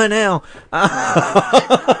 Kill her now.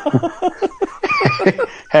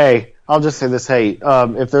 Hey, I'll just say this. Hey,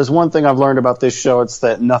 if there's one thing I've learned about this show, it's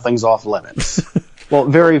that nothing's off limits. Well,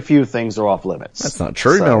 very few things are off limits. That's not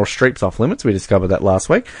true. Meryl Streep's off limits. We discovered that last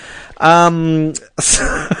week.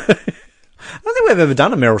 don't think we've ever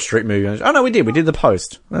done a Meryl Streep movie on this show. Oh, no, we did. We did The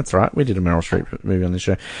Post. That's right. We did a Meryl Streep movie on this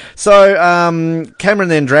show. So, Cameron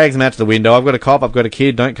then drags him out to the window. I've got a cop. I've got a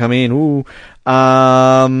kid. Don't come in. Ooh.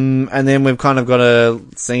 And then we've kind of got a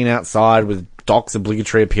scene outside with Doc's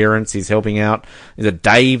obligatory appearance. He's helping out. Is it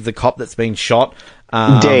Dave, the cop that's been shot?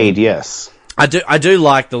 Dade, yes. I do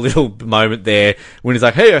like the little moment there when he's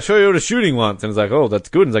like, hey, I saw you at a shooting once. And it's like, oh, that's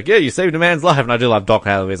good. And he's like, yeah, you saved a man's life. And I do love Doc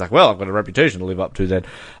Haley. He's like, well, I've got a reputation to live up to then.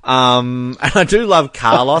 And I do love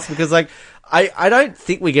Carlos because, like, I don't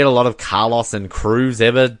think we get a lot of Carlos and Cruz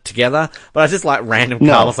ever together, but I just like random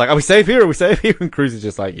Carlos, like, are we safe here? Are we safe here? And Cruz is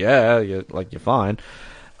just like, yeah, you're fine.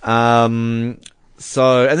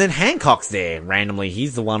 So, and then Hancock's there randomly.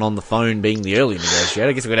 He's the one on the phone being the early negotiator.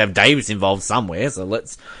 I guess we're going to have Davis involved somewhere, so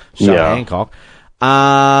let's show Hancock.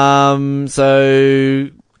 So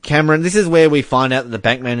Cameron, this is where we find out that the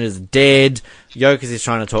bank manager's dead. Yokas is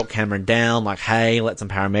trying to talk Cameron down, like, hey, let some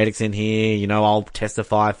paramedics in here. You know, I'll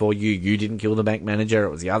testify for you. You didn't kill the bank manager. It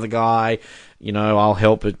was the other guy. You know, I'll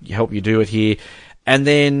help you do it here. And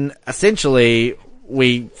then, essentially,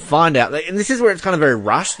 we find out, and this is where it's kind of very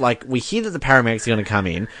rushed, like, we hear that the paramedics are going to come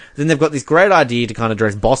in, then they've got this great idea to kind of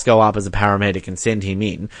dress Bosco up as a paramedic and send him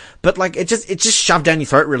in, but, like, it's just shoved down your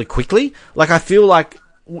throat really quickly. Like, I feel like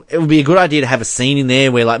it would be a good idea to have a scene in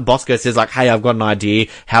there where, like, Bosco says, like, hey, I've got an idea,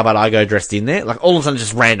 how about I go dressed in there? Like, all of a sudden,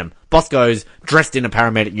 just random. Bosco's dressed in a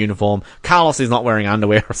paramedic uniform, Carlos is not wearing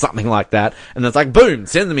underwear or something like that, and it's like, boom,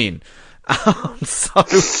 send them in. So,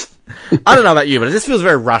 I don't know about you, but it just feels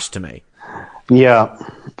very rushed to me. Yeah,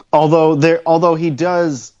 although he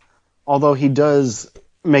does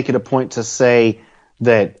make it a point to say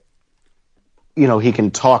that, you know, he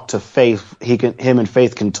can talk to Faith. Him and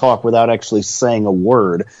Faith can talk without actually saying a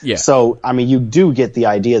word. Yeah. So, I mean, you do get the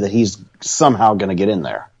idea that he's somehow going to get in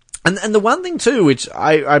there. And the one thing too, which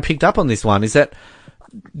I picked up on this one, is that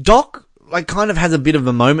Doc, like, kind of has a bit of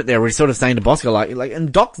a moment there where he's sort of saying to Bosco, like,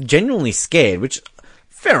 and Doc's genuinely scared, which,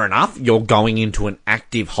 fair enough, you're going into an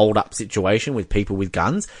active hold-up situation with people with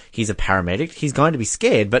guns. He's a paramedic. He's going to be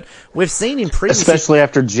scared, but we've seen in previous... Especially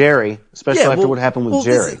after Jerry. After what happened with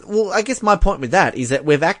Jerry. I guess my point with that is that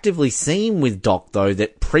we've actively seen with Doc, though,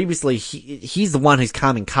 that previously he's the one who's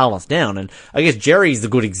calming Carlos down, and I guess Jerry's the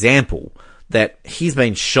good example that he's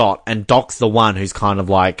been shot, and Doc's the one who's kind of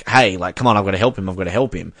like, hey, like, come on, I've got to help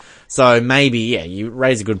him. So maybe, yeah, you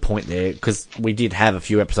raise a good point there, because we did have a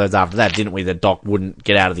few episodes after that, didn't we, that Doc wouldn't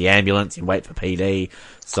get out of the ambulance and wait for PD.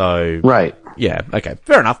 So, right. Yeah, okay,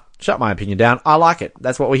 fair enough. Shut my opinion down. I like it.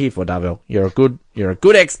 That's what we're here for, Darvell. You're a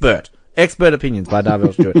good expert. Expert opinions by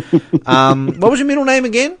Darvell Stewart. What was your middle name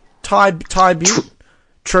again? Ty Butte?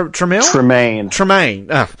 Tremaine.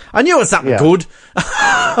 I knew it was something good.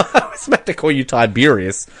 I was about to call you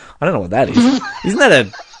Tiberius. I don't know what that is.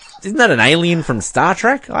 Isn't that an alien from Star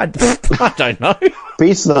Trek? I don't know.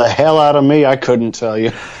 Beats the hell out of me. I couldn't tell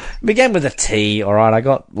you. Began with a T. All right, I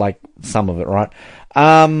got like some of it right.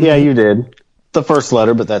 Yeah, you did. The first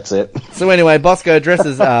letter, but that's it. So anyway, Bosco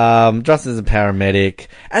dresses as a paramedic.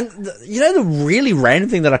 And, the really random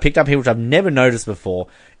thing that I picked up here, which I've never noticed before,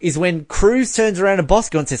 is when Cruz turns around to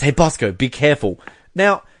Bosco and says, hey, Bosco, be careful.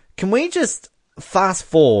 Now, can we just fast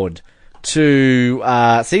forward to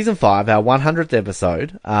season 5, our 100th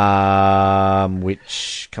episode,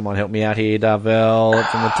 which, come on, help me out here, Darvell.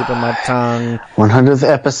 It's on the tip of my tongue. 100th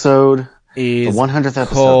episode. Is the 100th episode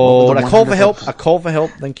called A Call for Help. A Call for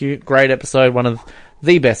Help. Thank you. Great episode. One of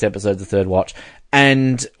the best episodes of Third Watch.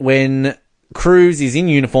 And when Cruz is in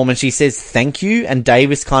uniform and she says thank you, and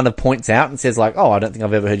Davis kind of points out and says like, oh, I don't think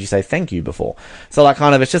I've ever heard you say thank you before. So like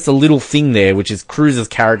kind of, it's just a little thing there, which is Cruz's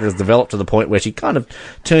character has developed to the point where she kind of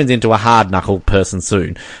turns into a hard-knuckled person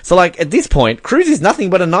soon. So like at this point, Cruz is nothing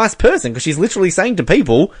but a nice person because she's literally saying to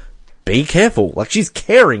people, be careful. Like, she's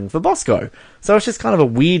caring for Bosco. So it's just kind of a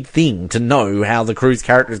weird thing to know how the Cruz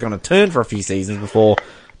character is going to turn for a few seasons before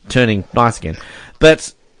turning nice again.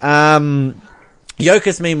 But,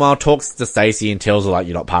 Yokas, meanwhile, talks to Stacey and tells her, like,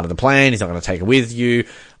 you're not part of the plan. He's not going to take her with you.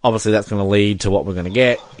 Obviously, that's going to lead to what we're going to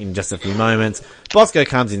get in just a few moments. Bosco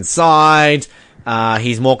comes inside.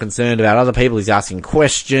 He's more concerned about other people. He's asking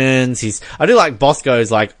questions. I do like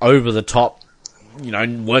Bosco's, like, over the top,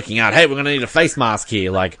 working out, hey, we're going to need a face mask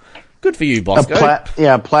here. Like, good for you, Bosco.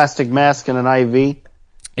 Plastic mask and an IV.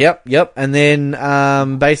 Yep. And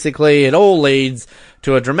then, basically, it all leads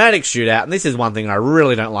to a dramatic shootout. And this is one thing I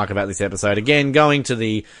really don't like about this episode. Again, going to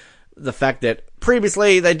the fact that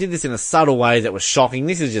previously they did this in a subtle way that was shocking.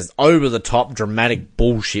 This is just over-the-top, dramatic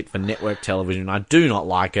bullshit for network television. I do not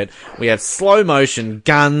like it. We have slow-motion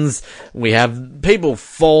guns. We have people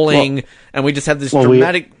falling. And we just have this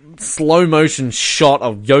dramatic slow motion shot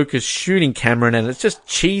of Yoka shooting Cameron, and it's just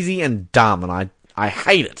cheesy and dumb, and I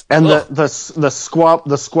hate it. And the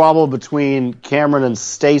squabble between Cameron and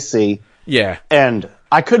Stacy. Yeah. And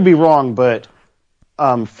I could be wrong, but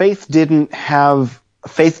Faith didn't have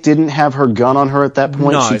her gun on her at that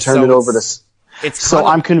point. No, she turned it over to.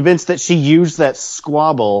 I'm convinced that she used that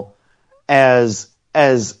squabble as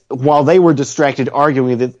while they were distracted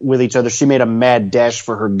arguing with each other, she made a mad dash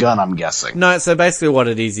for her gun, I'm guessing. No, so basically what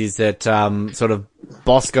it is that sort of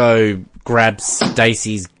Bosco grabs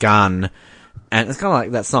Stacy's gun, and it's kind of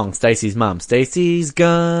like that song, Stacy's mum. Stacy's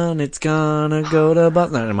gun, it's gonna go to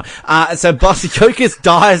Bosco. No, never mind. So Yokas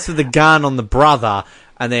dies for the gun on the brother,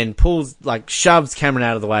 and then shoves Cameron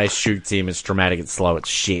out of the way, shoots him. It's dramatic, it's slow, it's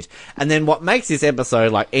shit. And then what makes this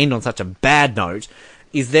episode, end on such a bad note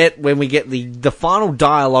is that when we get the final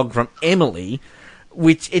dialogue from Emily,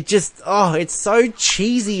 which it's so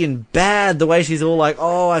cheesy and bad, the way she's all like,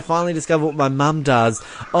 oh, I finally discovered what my mum does.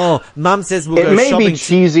 Oh, mum says we'll go shopping. It may be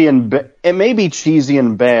cheesy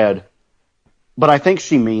and bad, but I think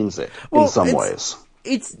she means it in some ways.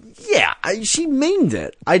 She means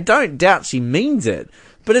it. I don't doubt she means it.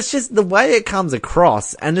 But it's just the way it comes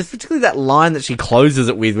across, and it's particularly that line that she closes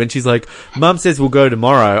it with when she's like, Mum says we'll go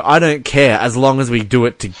tomorrow. I don't care as long as we do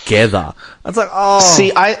it together. It's like, oh.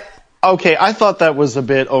 See, I thought that was a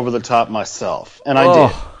bit over the top myself, and I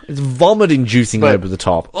did. It's vomit-inducing over the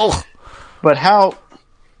top. Oh. But how?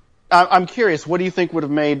 I'm curious. What do you think would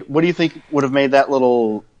have made that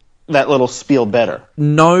little spiel better?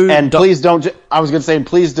 No, and please don't. I was going to say,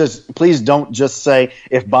 please don't just say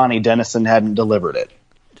if Bonnie Dennison hadn't delivered it.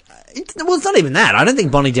 It's not even that. I don't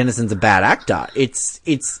think Bonnie Dennison's a bad actor.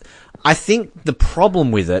 I think the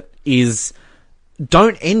problem with it is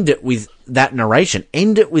don't end it with that narration.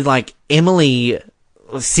 End it with Emily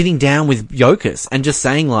sitting down with Yokas and just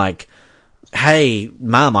saying hey,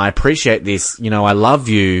 Mum, I appreciate this. I love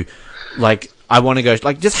you. I want to go.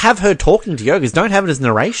 Just have her talking to Yokas. Don't have it as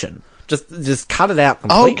narration. Just cut it out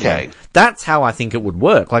completely. Okay. That's how I think it would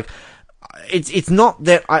work. It's not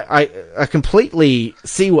that I completely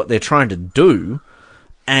see what they're trying to do,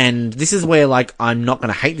 and this is where I'm not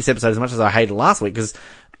going to hate this episode as much as I hated last week, because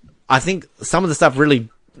I think some of the stuff really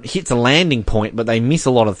hits a landing point, but they miss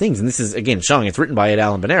a lot of things. And this is again showing it's written by Ed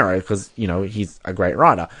Allen Bonero because he's a great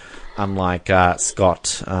writer, unlike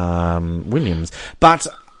Scott Williams. But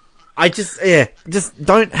I just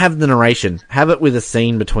don't have the narration. Have it with a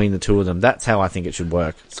scene between the two of them. That's how I think it should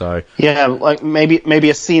work. So yeah, maybe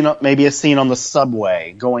a scene on the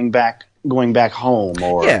subway going back home,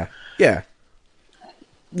 or yeah.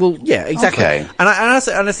 Well, yeah, exactly. Okay. And I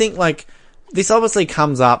think this obviously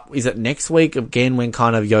comes up. Is it next week again when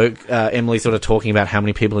kind of Emily's sort of talking about how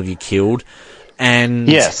many people have you killed, and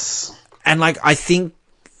yes, and I think.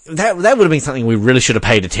 That would have been something we really should have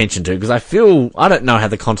paid attention to, because I don't know how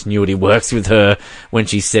the continuity works with her when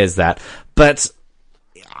she says that, but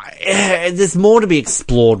there's more to be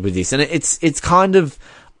explored with this, and it's just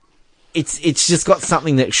got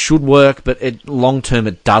something that should work, but long term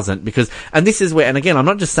it doesn't, and this is where, and again, I'm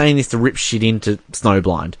not just saying this to rip shit into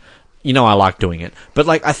Snowblind. I like doing it, but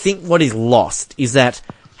I think what is lost is that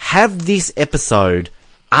have this episode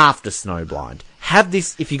after Snowblind. Have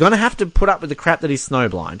this, if you're going to have to put up with the crap that is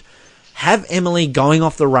Snowblind, have Emily going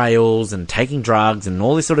off the rails and taking drugs and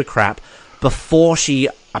all this sort of crap before she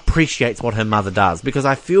appreciates what her mother does. Because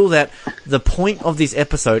I feel that the point of this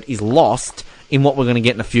episode is lost in what we're going to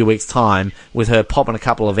get in a few weeks' time with her popping a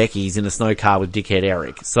couple of eckies in a snow car with Dickhead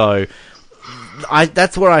Eric. So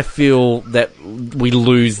that's where I feel that we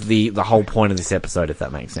lose the whole point of this episode, if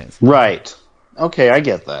that makes sense. Right. Okay, I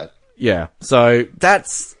get that. Yeah. So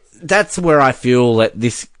that's where I feel that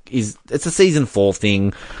it's a season 4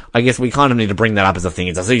 thing. I guess we kind of need to bring that up as a thing.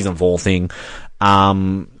 It's a season 4 thing.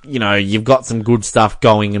 You've got some good stuff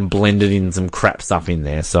going and blended in some crap stuff in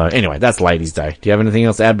there. So anyway, that's Ladies' Day. Do you have anything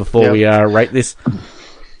else to add before we rate this?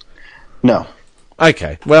 No.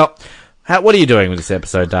 Okay. Well, what are you doing with this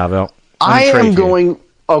episode, Darvell?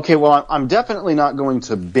 Okay, well, I'm definitely not going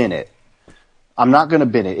to bin it. I'm not going to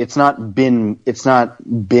bin it. It's not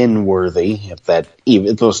bin worthy.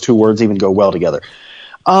 If those two words even go well together.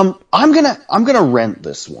 I'm gonna rent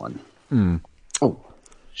this one. Oh,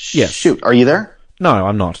 yes. Shoot, are you there? No,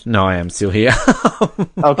 I'm not. No, I am still here.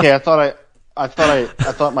 Okay, I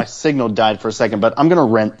thought my signal died for a second, but I'm gonna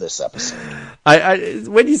rent this episode.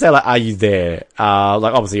 When you say are you there?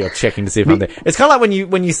 Obviously you're checking to see if I'm there. It's kind of like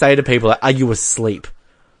when you say to people, are you asleep?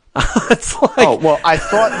 It's oh, well, I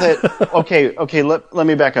thought that, okay, let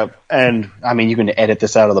me back up. And, you can edit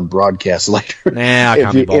this out of the broadcast later. Nah, I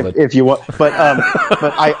can't be bothered. If you want. But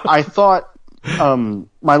I thought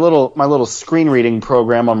my little screen reading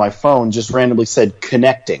program on my phone just randomly said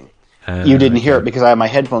connecting. You didn't hear it because I had my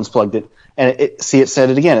headphones plugged in, and it said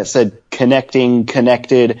it again. It said connecting,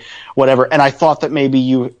 connected, whatever. And I thought that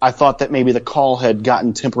maybe the call had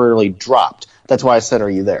gotten temporarily dropped. That's why I said, "Are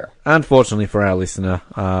you there?" Unfortunately for our listener,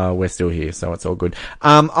 we're still here, so it's all good.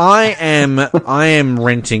 I am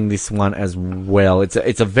renting this one as well.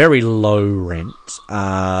 It's a very low rent.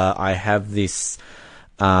 I have this.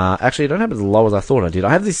 Actually, I don't have it as low as I thought I did.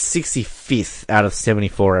 I have this 65th out of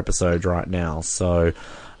 74 episodes right now. So,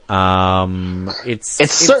 it's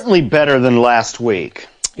certainly better than last week.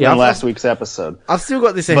 Yeah, last week's episode. I've still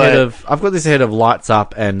got this ahead of Lights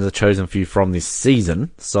Up and The Chosen Few from this season,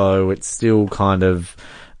 so it's still kind of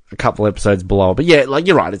a couple episodes below. But yeah, like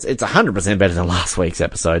you're right, it's 100% better than last week's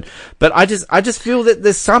episode. But I just feel that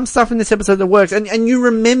there's some stuff in this episode that works, and you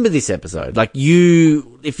remember this episode. Like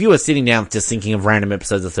if you were sitting down just thinking of random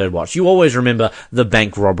episodes of Third Watch, you always remember the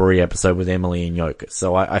bank robbery episode with Emily and Yoka.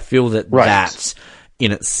 So I feel that that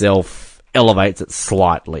in itself elevates it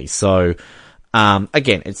slightly. So.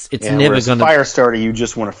 Again, it's never going to... Firestarter, you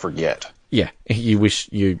just want to forget. Yeah, you wish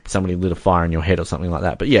somebody lit a fire in your head or something like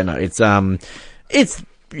that. But yeah, no,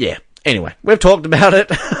 yeah. Anyway, we've talked about it.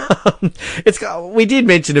 We did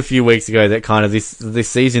mention a few weeks ago that kind of this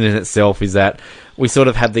season in itself is that we sort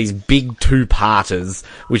of have these big two-parters,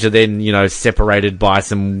 which are then, separated by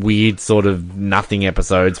some weird sort of nothing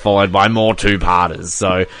episodes, followed by more two-parters.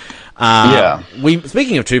 So...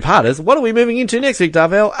 Speaking of two-parters, what are we moving into next week,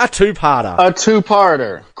 Darvell? A two-parter. A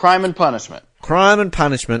two-parter. Crime and Punishment. Crime and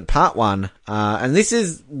Punishment, Part 1. And this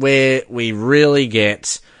is where we really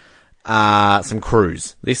get some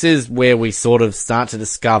Cruz. This is where we sort of start to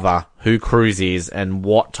discover who Cruz is and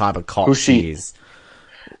what type of cop she is.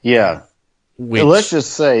 Yeah. Let's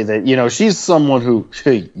just say that, she's someone who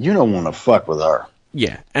you don't want to fuck with her.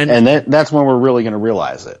 Yeah. And that's when we're really going to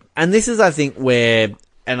realize it. And this is, I think, where...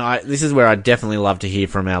 this is where I'd definitely love to hear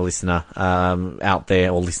from our listener, out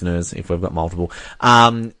there, or listeners, if we've got multiple.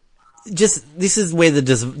 This is where the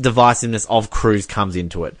divisiveness of Cruz comes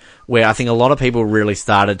into it, where I think a lot of people really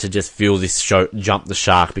started to just feel this show jump the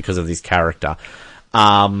shark because of this character.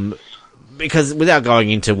 Because without going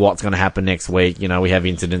into what's going to happen next week, we have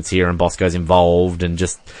incidents here and Bosco's involved and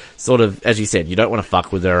just sort of, as you said, you don't want to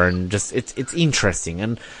fuck with her and just, it's interesting.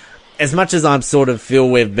 And, as much as I sort of feel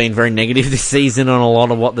we've been very negative this season on a lot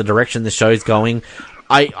of what the direction the show's going,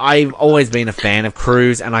 I've always been a fan of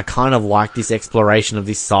Cruz, and I kind of like this exploration of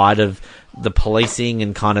this side of the policing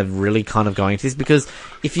and kind of really kind of going into this, because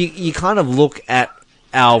if you kind of look at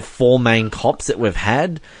our four main cops that we've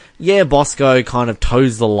had, yeah, Bosco kind of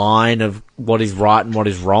toes the line of what is right and what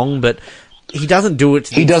is wrong, but he doesn't do it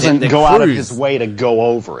to the extent that He doesn't go out of his way to go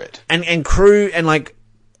over it. And Cruz, and like,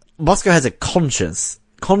 Bosco has a conscience,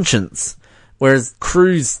 whereas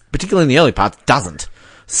Cruz, particularly in the early parts, doesn't.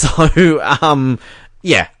 So,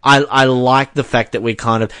 yeah, I like the fact that we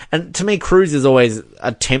kind of, and to me, Cruz is always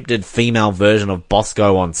a tempted female version of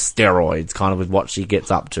Bosco on steroids, kind of with what she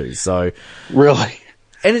gets up to. So, really,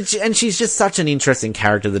 and she's just such an interesting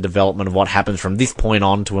character, the development of what happens from this point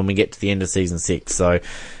on to when we get to the end of season 6. So,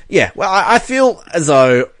 yeah, well, I feel as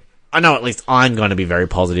though, I know at least I'm going to be very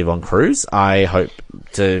positive on Cruz. I hope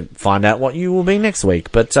to find out what you will be next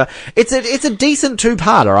week. But it's a decent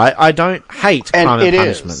two-parter. I don't hate Crime and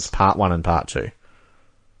Punishments, Part 1 and Part 2.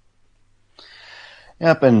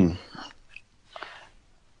 Yep, and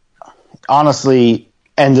honestly,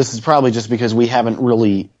 and this is probably just because we haven't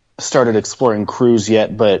really started exploring Cruz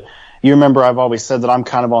yet, but you remember I've always said that I'm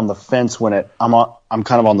kind of on the fence when I'm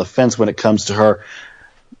kind of on the fence when it comes to her.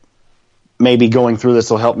 Maybe going through this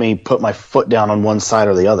will help me put my foot down on one side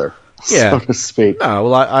or the other, so to speak. No,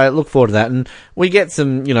 well, I look forward to that. And we get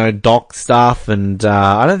some, Doc stuff, and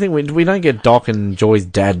I don't think we don't get Doc and Joy's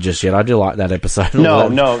dad just yet. I do like that episode.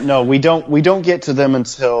 No, we don't get to them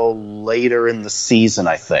until later in the season,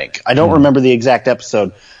 I think. I don't remember the exact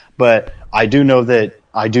episode, but I do know that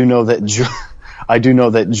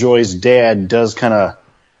Joy's dad does kind of,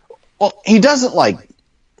 well, he doesn't like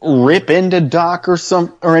rip into Doc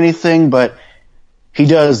or anything, but he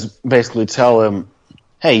does basically tell him,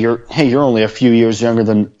 hey, you're only a few years younger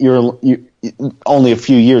than only a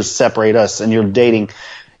few years separate us, and you're dating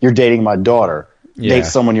my daughter. Yeah. Date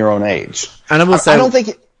someone your own age. And I will say, I don't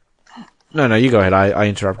think No, you go ahead. I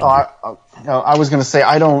interrupted you. I was going to say,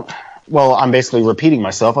 I'm basically repeating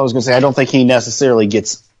myself. I was going to say, I don't think he necessarily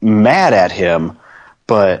gets mad at him,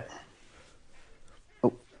 but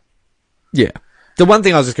yeah. The one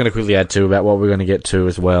thing I was just going to quickly add to about what we're going to get to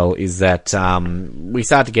as well is that we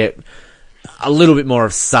start to get a little bit more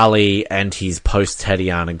of Sully and his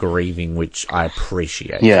post-Tatiana grieving, which I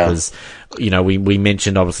appreciate. Yeah. Because, we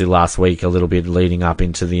mentioned obviously last week a little bit leading up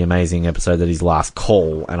into the amazing episode that his last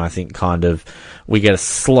call, and I think kind of we get a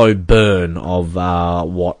slow burn of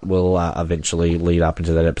what will eventually lead up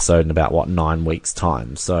into that episode in about, 9 weeks'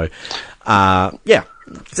 time. So, yeah.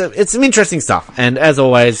 So it's some interesting stuff, and as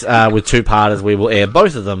always, with two-parters, we will air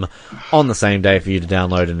both of them on the same day for you to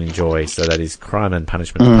download and enjoy. So that is Crime and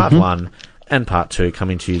Punishment Part 1 and Part 2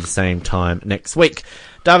 coming to you the same time next week.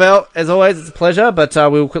 Darvel, as always, it's a pleasure, but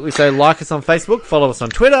we will quickly say like us on Facebook, follow us on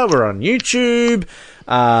Twitter, we're on YouTube,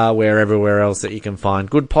 we're everywhere else that you can find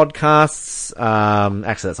good podcasts.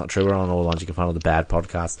 Actually, that's not true. We're on all the ones you can find all the bad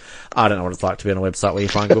podcasts. I don't know what it's like to be on a website where you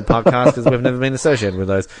find good podcasts because we've never been associated with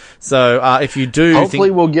those. So if you do...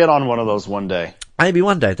 Hopefully we'll get on one of those one day. Maybe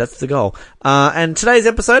one day. That's the goal. And today's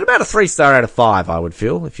episode, about a 3-star out of 5, I would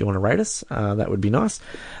feel, if you want to rate us. That would be nice.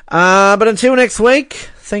 But until next week,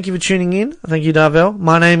 thank you for tuning in. Thank you, Darvel.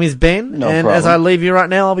 My name is Ben. No and problem. as I leave you right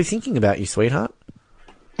now, I'll be thinking about you, sweetheart.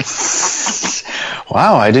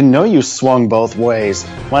 Wow, I didn't know you swung both ways.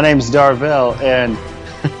 My name's Darvel, and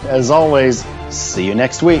as always, see you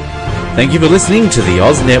next week. Thank you for listening to the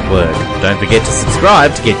Oz Network. Don't forget to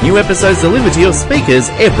subscribe to get new episodes delivered to your speakers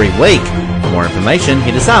every week. For more information,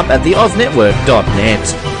 hit us up at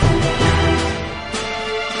theoznetwork.net.